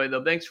original way,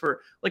 though. Thanks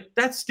for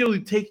that's still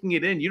taking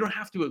it in. You don't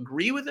have to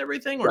agree with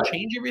everything or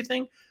change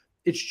everything.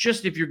 It's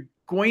just if you're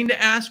going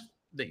to ask,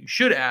 that you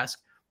should ask,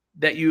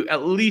 that you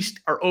at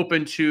least are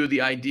open to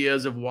the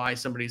ideas of why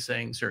somebody's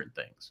saying certain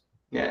things.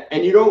 Yeah,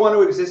 and you don't want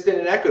to exist in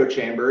an echo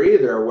chamber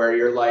either, where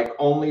you're like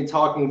only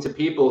talking to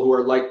people who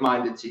are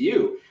like-minded to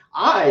you.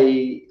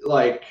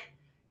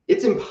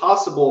 It's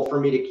impossible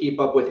for me to keep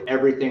up with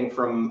everything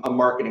from a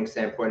marketing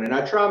standpoint. And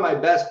I try my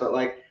best, but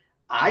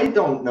I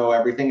don't know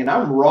everything and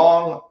I'm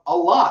wrong a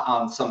lot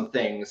on some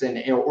things.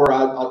 Or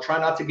I'll try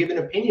not to give an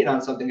opinion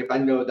on something if I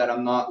know that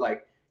I'm not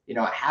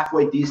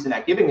halfway decent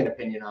at giving an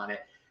opinion on it.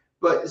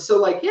 But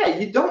so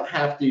you don't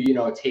have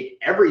to, take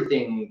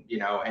everything,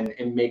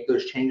 and make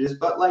those changes.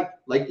 But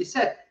like you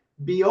said,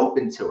 be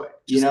open to it,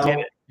 Get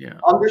it. Yeah.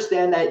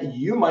 Understand that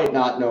you might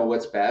not know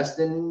what's best,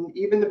 and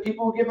even the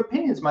people who give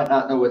opinions might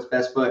not know what's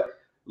best, but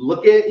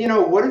look at,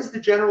 what is the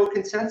general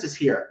consensus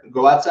here?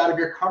 Go outside of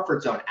your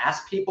comfort zone.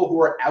 Ask people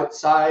who are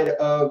outside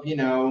of,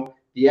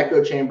 the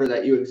echo chamber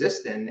that you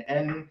exist in,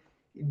 and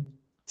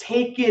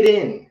take it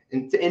in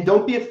and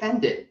don't be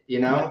offended,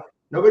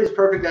 Nobody's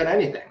perfect at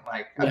anything.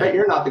 I bet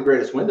you're not the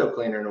greatest window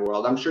cleaner in the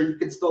world. I'm sure you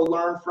could still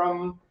learn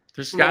from.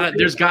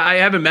 I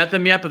haven't met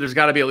them yet, but there's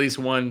got to be at least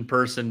one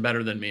person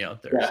better than me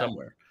out there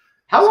somewhere.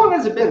 How long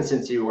has it been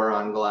since you were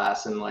on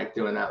glass and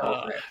doing that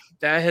whole thing?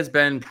 That has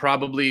been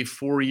probably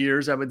 4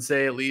 years, I would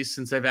say, at least,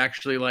 since I've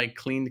actually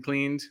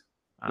cleaned.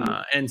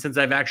 And since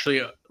I've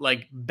actually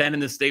been in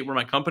the state where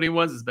my company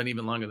was, it's been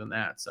even longer than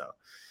that. So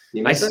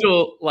I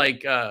still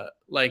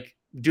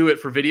do it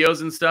for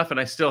videos and stuff, and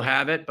I still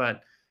have it,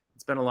 but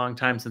it's been a long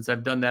time since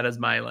I've done that as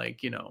my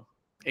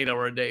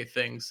 8-hour-a-day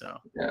thing. So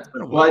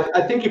well,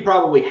 I think you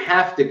probably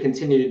have to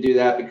continue to do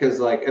that because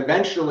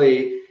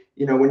eventually,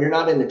 when you're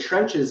not in the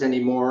trenches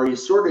anymore, you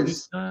sort of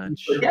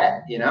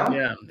forget,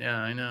 Yeah,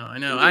 I know.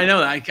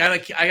 I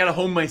gotta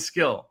hone my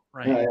skill,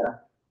 right?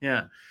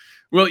 Yeah.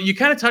 Well, you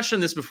kind of touched on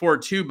this before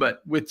too,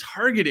 but with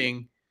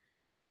targeting,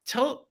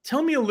 tell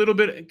me a little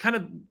bit.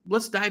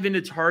 Let's dive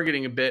into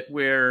targeting a bit,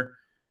 where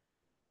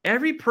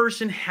every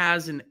person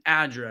has an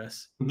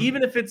address,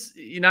 even if it's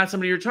not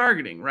somebody you're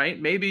targeting, right?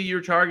 Maybe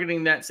you're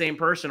targeting that same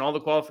person, all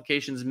the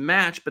qualifications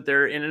match, but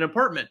they're in an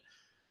apartment.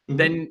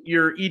 Then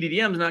your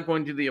EDDM is not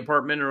going to the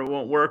apartment or it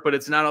won't work, but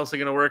it's not also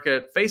going to work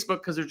at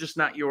Facebook because they're just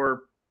not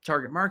your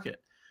target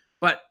market.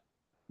 But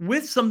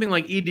with something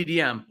like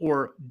EDDM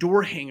or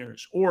door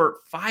hangers or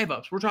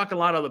 5-ups, we're talking a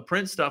lot of the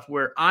print stuff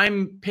where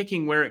I'm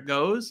picking where it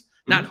goes,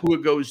 not who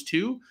it goes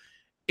to.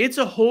 It's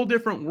a whole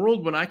different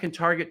world when I can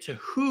target to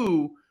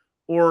who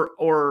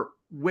or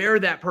where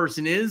that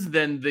person is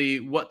than the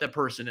what the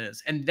person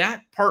is. And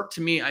that part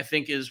to me, I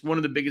think, is one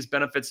of the biggest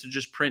benefits to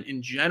just print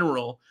in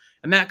general.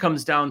 And that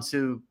comes down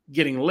to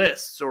getting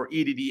lists or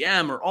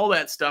EDDM or all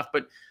that stuff.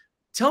 But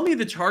tell me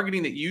the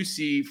targeting that you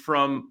see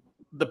from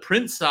the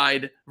print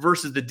side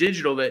versus the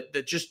digital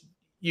that just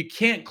you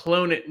can't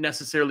clone it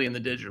necessarily in the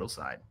digital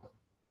side.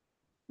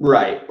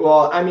 Right.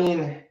 Well, I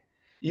mean,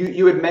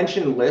 you had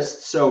mentioned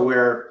lists, so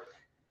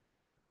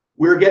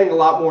we're getting a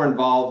lot more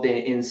involved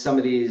in some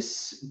of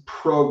these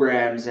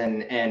programs,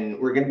 and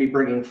we're going to be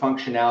bringing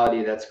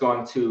functionality that's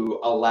going to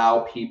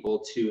allow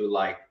people to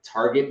like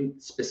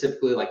target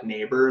specifically like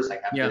neighbors,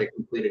 like after they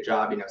complete a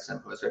job,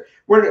 send poster.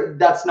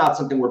 That's not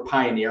something we're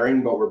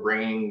pioneering, but we're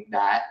bringing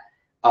that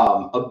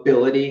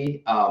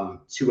ability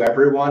to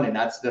everyone, and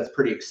that's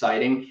pretty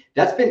exciting.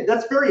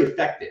 That's very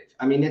effective.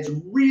 I mean, it's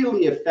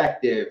really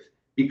effective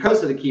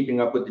because of the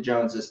keeping up with the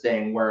Joneses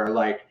thing, where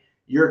like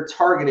you're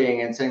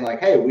targeting and saying like,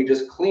 hey, we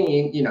just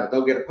clean,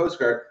 they'll get a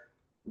postcard,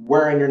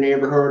 we're in your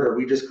neighborhood, or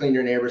we just cleaned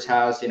your neighbor's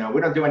house. We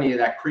don't do any of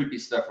that creepy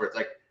stuff where it's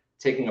like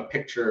taking a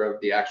picture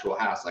of the actual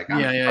house. Like,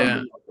 I'm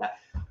that.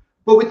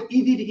 But with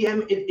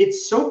EDDM,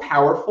 it's so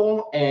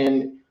powerful.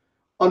 And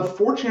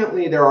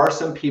unfortunately, there are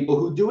some people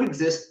who do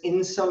exist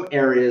in some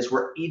areas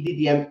where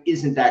EDDM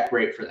isn't that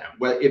great for them.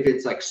 Well, if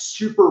it's like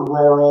super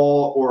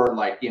rural or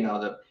like,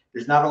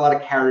 there's not a lot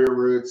of carrier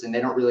routes and they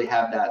don't really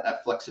have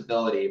that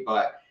flexibility.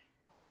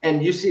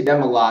 And you see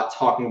them a lot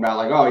talking about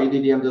like, oh,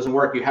 EDDM doesn't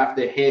work. You have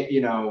to hit,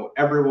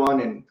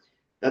 everyone. And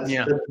that's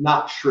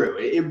not true.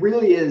 It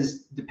really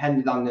is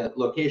dependent on the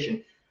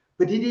location.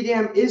 But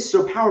EDDM is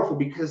so powerful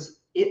because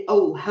it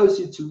allows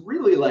you to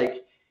really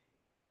like,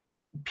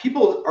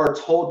 people are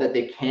told that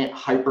they can't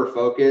hyper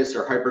focus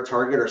or hyper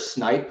target or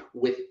snipe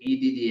with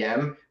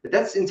EDDM, but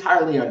that's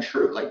entirely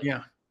untrue. Like,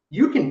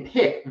 you can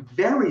pick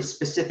very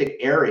specific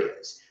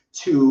areas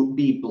to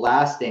be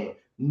blasting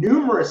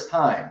numerous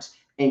times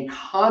and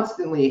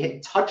constantly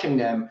touching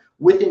them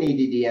with an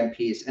EDDM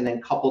piece, and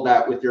then couple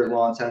that with your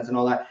lawn signs and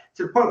all that,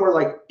 to the point where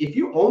like, if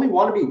you only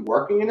want to be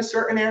working in a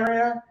certain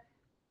area,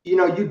 you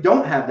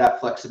don't have that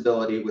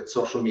flexibility with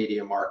social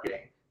media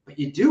marketing, but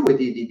you do with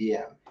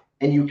EDDM.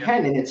 And you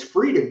can, and it's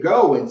free to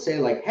go and say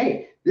like,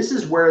 hey, this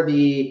is where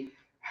the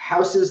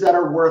houses that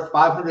are worth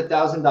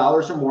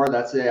 $500,000 or more,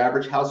 that's the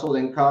average household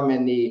income,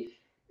 and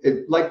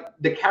like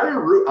the carrier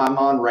route I'm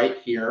on right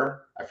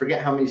here, I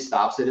forget how many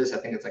stops it is. I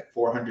think it's like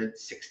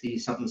 460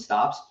 something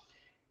stops.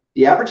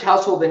 The average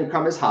household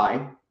income is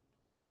high.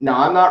 Now,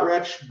 I'm not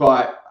rich,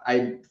 but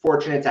I'm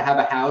fortunate to have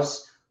a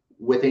house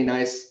with a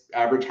nice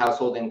average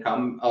household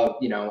income of,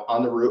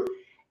 on the route.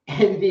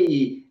 And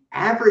the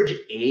average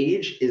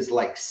age is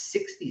like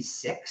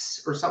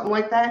 66 or something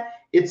like that.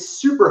 It's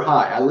super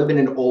high. I live in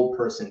an old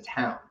person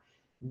town.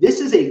 This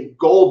is a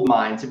gold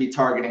mine to be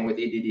targeting with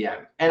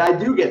EDDM. And I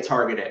do get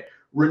targeted.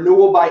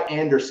 Renewal by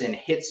Anderson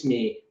hits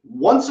me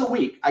once a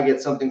week. I get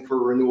something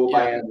for Renewal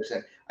by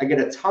Anderson. I get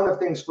a ton of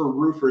things for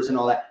roofers and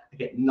all that. I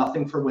get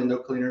nothing for window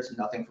cleaners,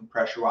 nothing for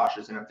pressure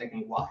washers. And I'm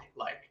thinking, why?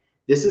 Like,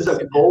 this is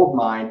a gold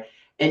mine.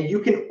 And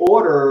you can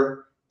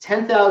order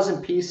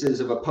 10,000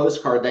 pieces of a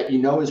postcard that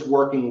is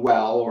working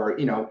well, or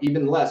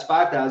even less,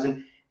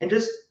 5,000, and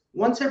just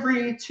once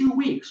every 2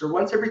 weeks or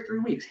once every 3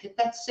 weeks, hit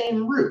that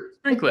same route.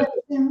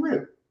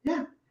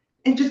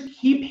 And just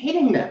keep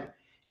hitting them,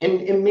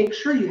 and make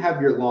sure you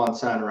have your lawn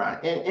sign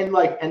around.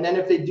 And then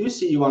if they do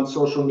see you on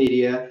social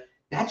media,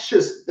 that's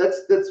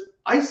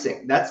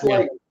icing. That's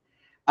like,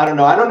 I don't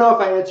know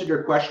if I answered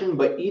your question,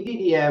 but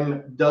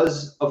EDDM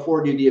does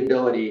afford you the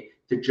ability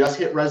to just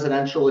hit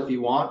residential if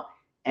you want,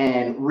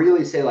 and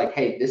really say like,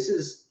 hey, this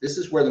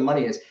is where the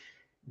money is.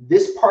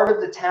 This part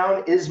of the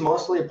town is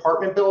mostly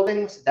apartment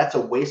buildings. That's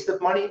a waste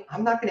of money.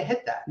 I'm not going to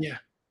hit that.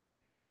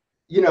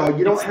 You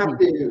don't have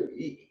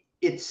to.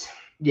 It's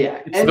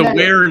the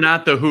where,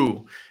 not the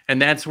who.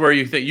 And that's where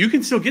you think you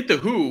can still get the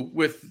who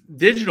with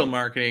digital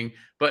marketing,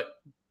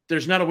 but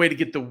there's not a way to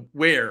get the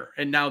where.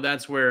 And now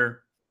that's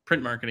where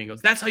print marketing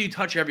goes. That's how you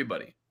touch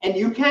everybody. And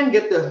you can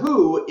get the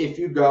who if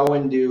you go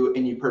and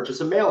you purchase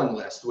a mailing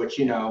list,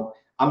 which,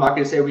 I'm not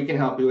going to say we can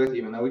help you with,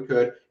 even though we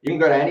could. You can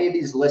go to any of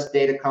these list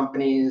data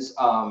companies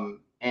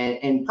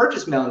and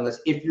purchase mailing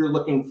lists if you're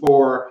looking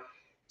for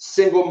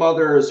single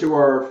mothers who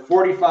are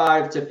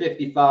 45 to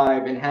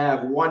 55 and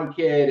have one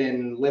kid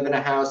and live in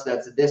a house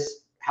that's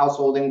this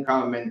household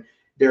income and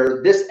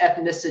they're this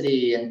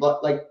ethnicity, and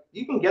like,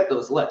 you can get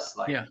those lists.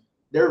 Like,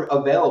 they're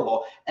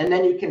available, and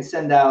then you can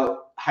send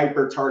out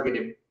hyper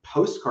targeted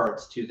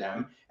postcards to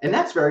them, and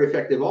that's very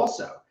effective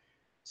also.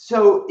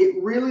 So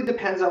it really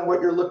depends on what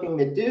you're looking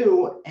to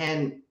do.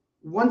 And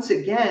once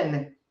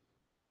again,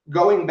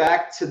 going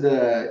back to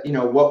the,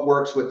 what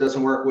works, what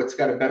doesn't work, what's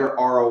got a better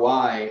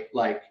ROI,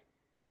 like,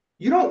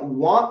 you don't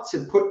want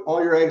to put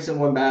all your eggs in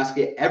one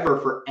basket ever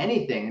for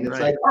anything. And it's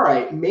like, all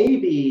right,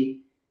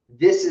 maybe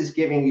this is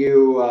giving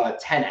you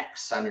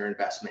 10x on your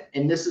investment,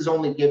 and this is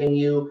only giving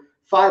you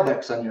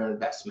 5x on your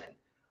investment.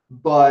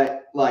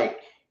 But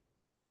like,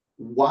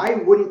 why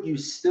wouldn't you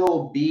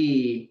still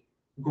be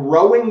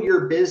growing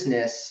your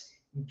business,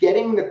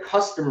 getting the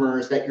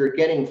customers that you're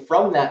getting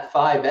from that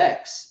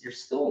 5x? You're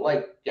still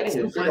like getting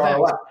a good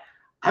ROI.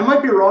 I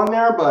might be wrong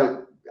there,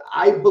 but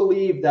I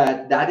believe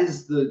that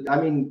is the, I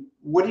mean,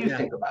 what do you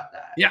think about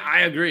that? Yeah,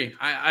 I agree.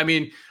 I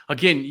mean,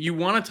 again, you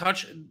want to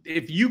touch,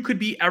 if you could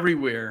be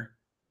everywhere,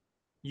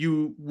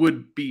 you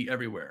would be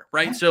everywhere,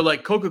 right? So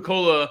like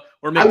Coca-Cola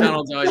or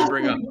McDonald's, I always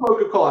bring up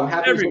Coca-Cola. I'm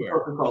happy with everywhere.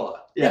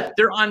 Coca-Cola. Yeah.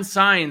 They're on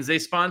signs. They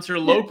sponsor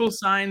local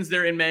signs.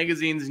 They're in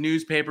magazines,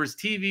 newspapers,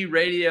 TV,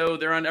 radio.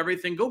 They're on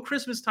everything. Go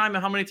Christmas time,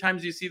 and how many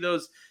times do you see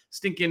those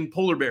stinking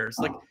polar bears?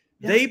 Like,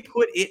 they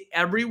put it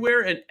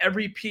everywhere in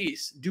every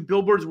piece. Do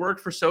billboards work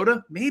for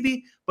soda?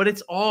 Maybe, but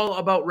it's all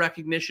about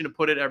recognition to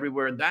put it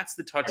everywhere. That's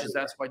the touches.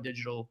 That's why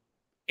digital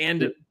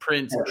and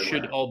print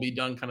should all be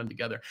done kind of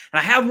together. And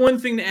I have one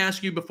thing to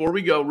ask you before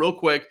we go, real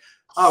quick.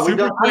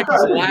 Super quick.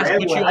 Last,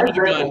 put you under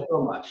the gun.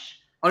 So much.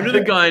 Under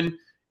the gun.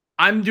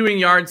 I'm doing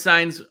yard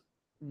signs.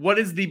 What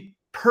is the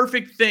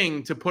perfect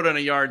thing to put on a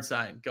yard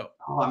sign? Go.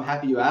 Oh, I'm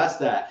happy you asked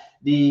that.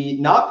 The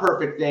not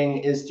perfect thing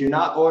is do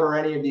not order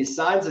any of these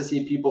signs. I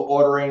see people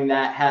ordering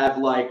that have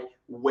like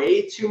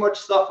way too much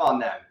stuff on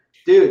them.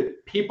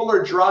 Dude, people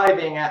are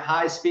driving at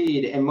high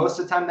speed, and most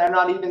of the time they're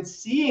not even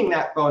seeing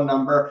that phone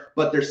number,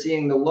 but they're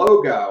seeing the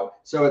logo.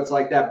 So it's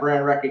like that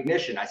brand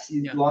recognition. I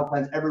see lawn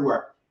signs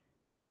everywhere.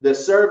 The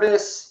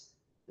service,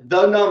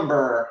 the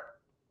number,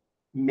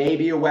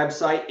 maybe a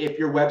website if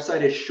your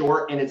website is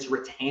short and it's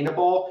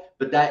retainable,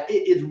 but that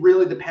it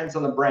really depends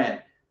on the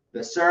brand.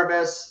 The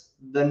service,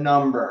 the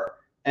number,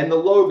 and the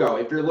logo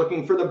if you're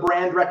looking for the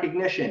brand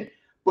recognition.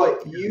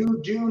 But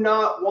you do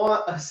not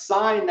want a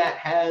sign that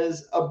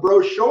has a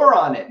brochure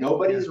on it.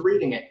 Nobody's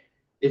reading it.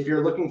 If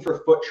you're looking for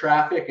foot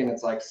traffic and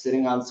it's like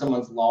sitting on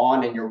someone's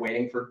lawn and you're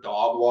waiting for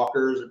dog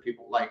walkers or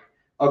people, like,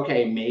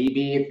 okay,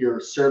 maybe if you're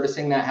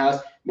servicing that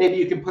house, maybe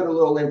you can put a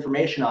little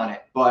information on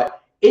it,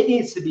 but it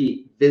needs to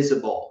be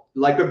visible,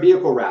 like a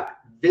vehicle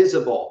wrap,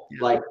 visible.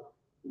 Like,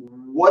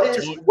 what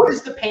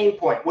is the pain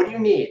point? What do you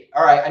need?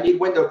 All right, I need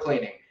window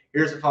cleaning.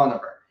 Here's the phone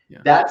number.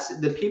 That's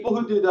the people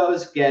who do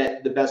those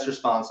get the best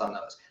response on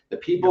those. The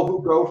people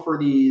who go for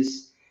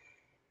these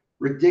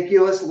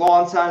ridiculous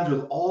lawn signs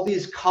with all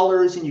these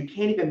colors and you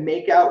can't even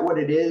make out what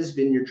it is,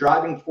 and you're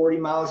driving 40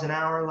 miles an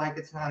hour, like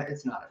it's not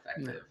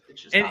effective.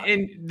 It's just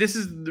and this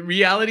is the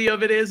reality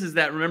of it is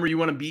that, remember, you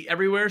want to be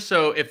everywhere.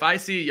 So if I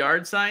see a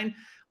yard sign,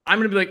 I'm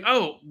going to be like,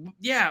 oh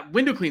yeah,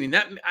 window cleaning.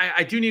 That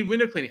I do need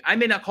window cleaning. I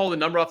may not call the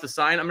number off the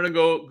sign. I'm going to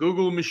go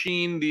Google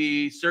machine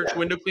the search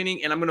window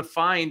cleaning, and I'm going to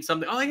find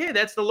something. Oh, hey,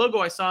 that's the logo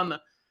I saw on the.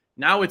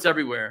 Now it's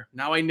everywhere.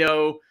 Now I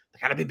know they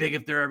got to be big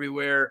if they're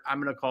everywhere. I'm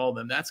going to call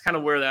them. That's kind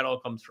of where that all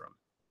comes from.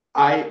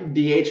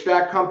 The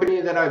HVAC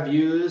company that I've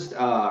used,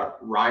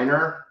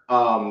 Reiner,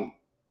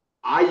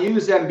 I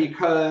use them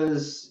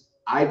because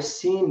I've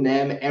seen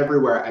them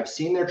everywhere. I've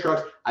seen their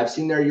trucks. I've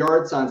seen their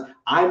yard signs.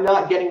 I'm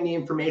not getting the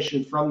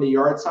information from the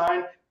yard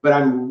sign, but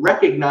I'm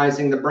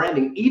recognizing the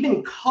branding.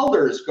 Even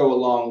colors go a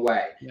long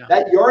way.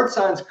 That yard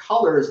sign's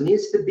colors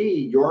needs to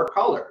be your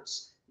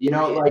colors. You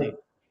know, like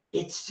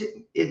it's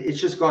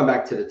just going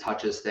back to the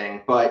touches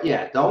thing. But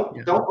yeah, don't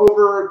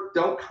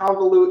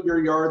convolute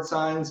your yard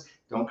signs.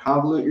 Don't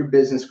convolute your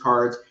business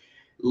cards.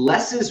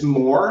 Less is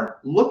more.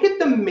 Look at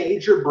the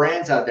major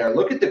brands out there.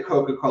 Look at the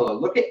Coca-Cola.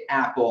 Look at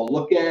Apple.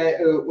 Look at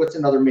what's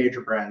another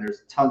major brand?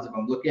 There's tons of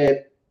them. Look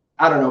at,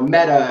 I don't know,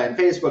 Meta and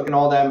Facebook and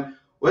all them.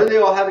 What do they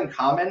all have in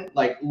common?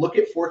 Like, look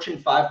at Fortune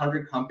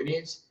 500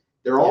 companies.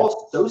 They're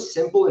all so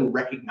simple and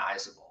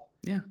recognizable.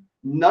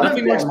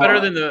 Nothing works better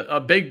than a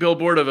big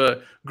billboard of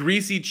a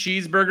greasy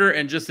cheeseburger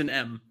and just an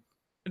M.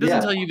 It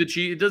doesn't tell you the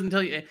cheese. It doesn't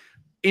tell you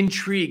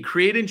intrigue.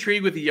 Create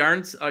intrigue with a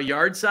yard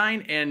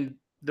sign, and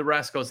the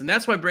rest goes. And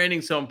that's why branding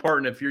is so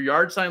important. If your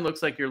yard sign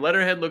looks like your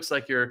letterhead, looks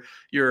like your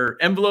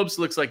envelopes,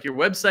 looks like your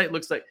website,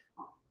 looks like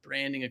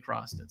branding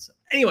across it. So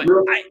anyway,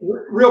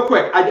 real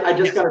quick, I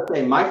just got to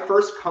say, my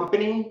first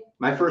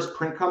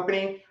print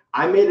company,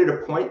 I made it a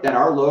point that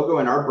our logo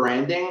and our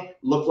branding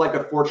looked like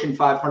a Fortune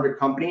 500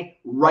 company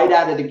right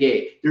out of the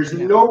gate. There's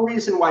no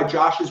reason why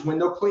Josh's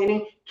Window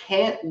Cleaning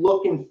can't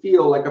look and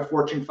feel like a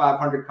Fortune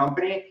 500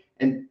 company.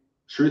 And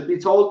truth be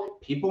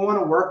told, people want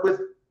to work with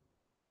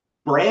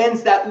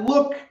brands that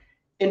look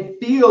and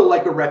feel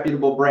like a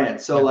reputable brand.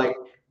 So like,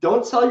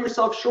 don't sell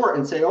yourself short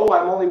and say, oh,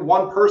 I'm only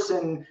one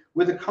person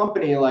with a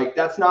company. Like,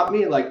 that's not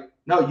me. Like,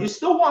 no, you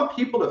still want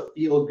people to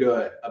feel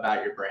good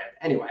about your brand.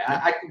 Anyway,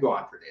 I could go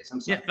on for days. I'm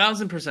sorry.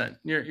 1,000%.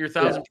 You're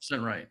 1,000%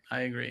 right.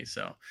 I agree.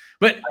 So,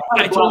 but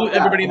I told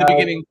everybody in the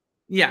beginning.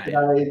 Did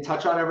I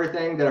touch on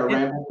everything? Did I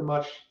ramble too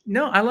much?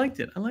 No, I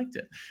liked it.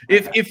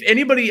 If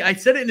anybody, I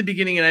said it in the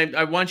beginning, and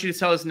I want you to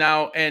tell us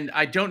now, and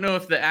I don't know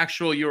if the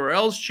actual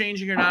URL is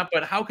changing or not,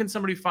 but how can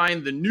somebody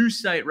find the new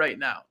site right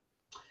now?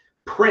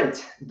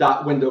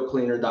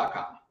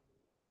 Print.windowcleaner.com.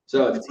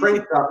 So it's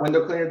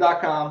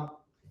print.windowcleaner.com.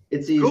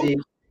 It's easy. Cool.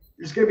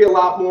 There's going to be a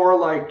lot more,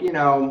 like, you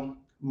know,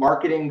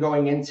 marketing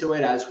going into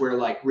it as we're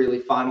like really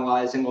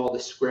finalizing all the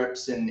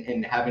scripts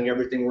and having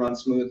everything run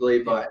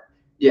smoothly. But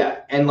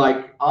yeah, and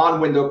like on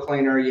window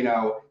cleaner, you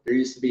know, there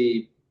used to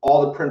be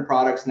all the print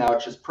products. Now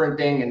it's just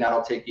printing, and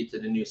that'll take you to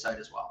the new site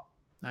as well.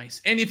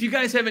 Nice. And if you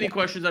guys have any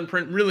questions on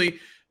print, really,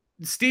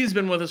 Steve's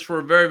been with us for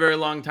a very, very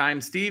long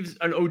time. Steve's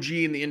an OG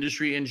in the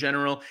industry in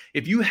general.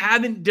 If you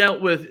haven't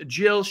dealt with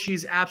Jill,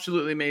 she's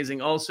absolutely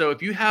amazing. Also,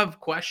 if you have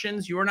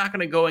questions, you are not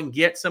going to go and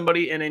get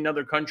somebody in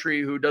another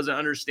country who doesn't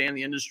understand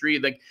the industry.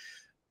 Like,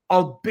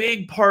 a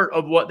big part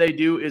of what they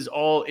do is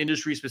all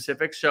industry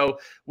specific. So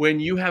when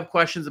you have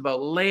questions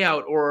about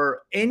layout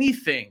or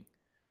anything,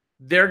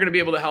 they're going to be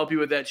able to help you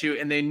with that too.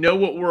 And they know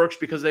what works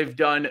because they've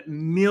done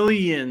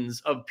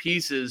millions of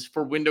pieces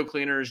for window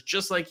cleaners,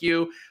 just like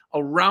you,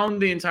 around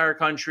the entire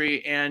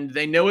country. And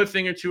they know a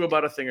thing or two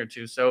about a thing or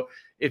two. So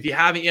if you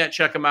haven't yet,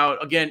 check them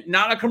out. Again,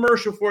 not a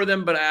commercial for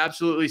them, but I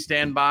absolutely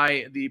stand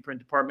by the print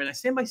department. I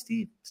stand by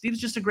Steve.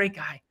 Steve's just a great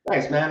guy.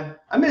 Thanks, man.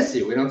 I miss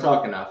you. We don't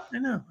talk enough. I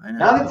know.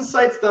 Now that the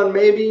site's done,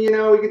 maybe, you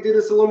know, we could do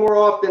this a little more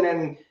often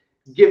and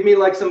give me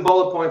like some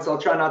bullet points. I'll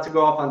try not to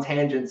go off on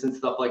tangents and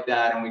stuff like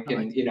that. And we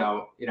can,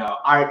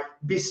 I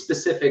be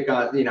specific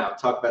on,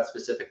 talk about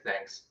specific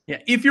things. Yeah.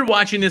 If you're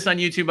watching this on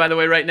YouTube, by the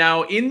way, right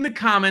now, in the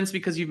comments,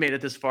 because you've made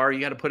it this far, you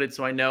got to put it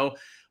so I know,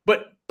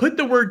 but put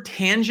the word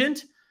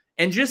tangent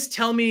and just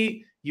tell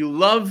me you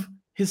love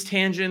his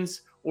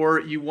tangents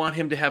or you want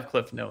him to have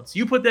cliff notes.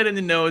 You put that in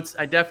the notes.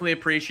 I definitely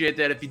appreciate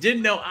that. If you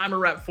didn't know, I'm a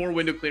rep for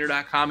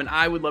windowcleaner.com, and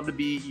I would love to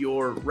be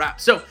your rep.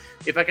 So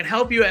if I can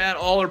help you at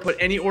all or put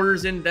any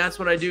orders in, that's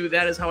what I do.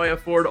 That is how I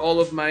afford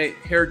all of my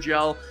hair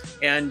gel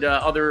and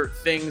other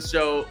things.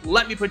 So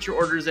let me put your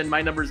orders in.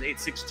 My number is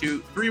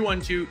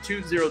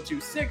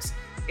 862-312-2026.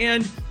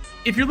 And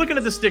if you're looking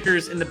at the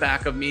stickers in the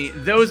back of me,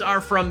 those are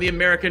from the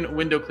American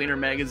Window Cleaner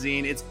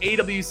magazine. It's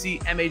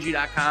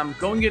awcmag.com.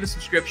 Go and get a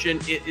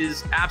subscription. It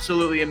is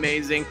absolutely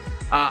amazing.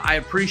 I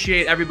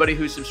appreciate everybody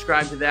who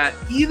subscribed to that.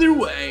 Either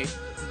way,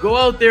 go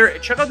out there,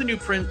 check out the new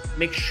print.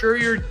 Make sure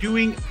you're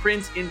doing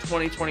print in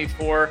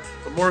 2024.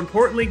 But more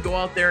importantly, go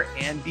out there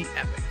and be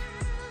epic.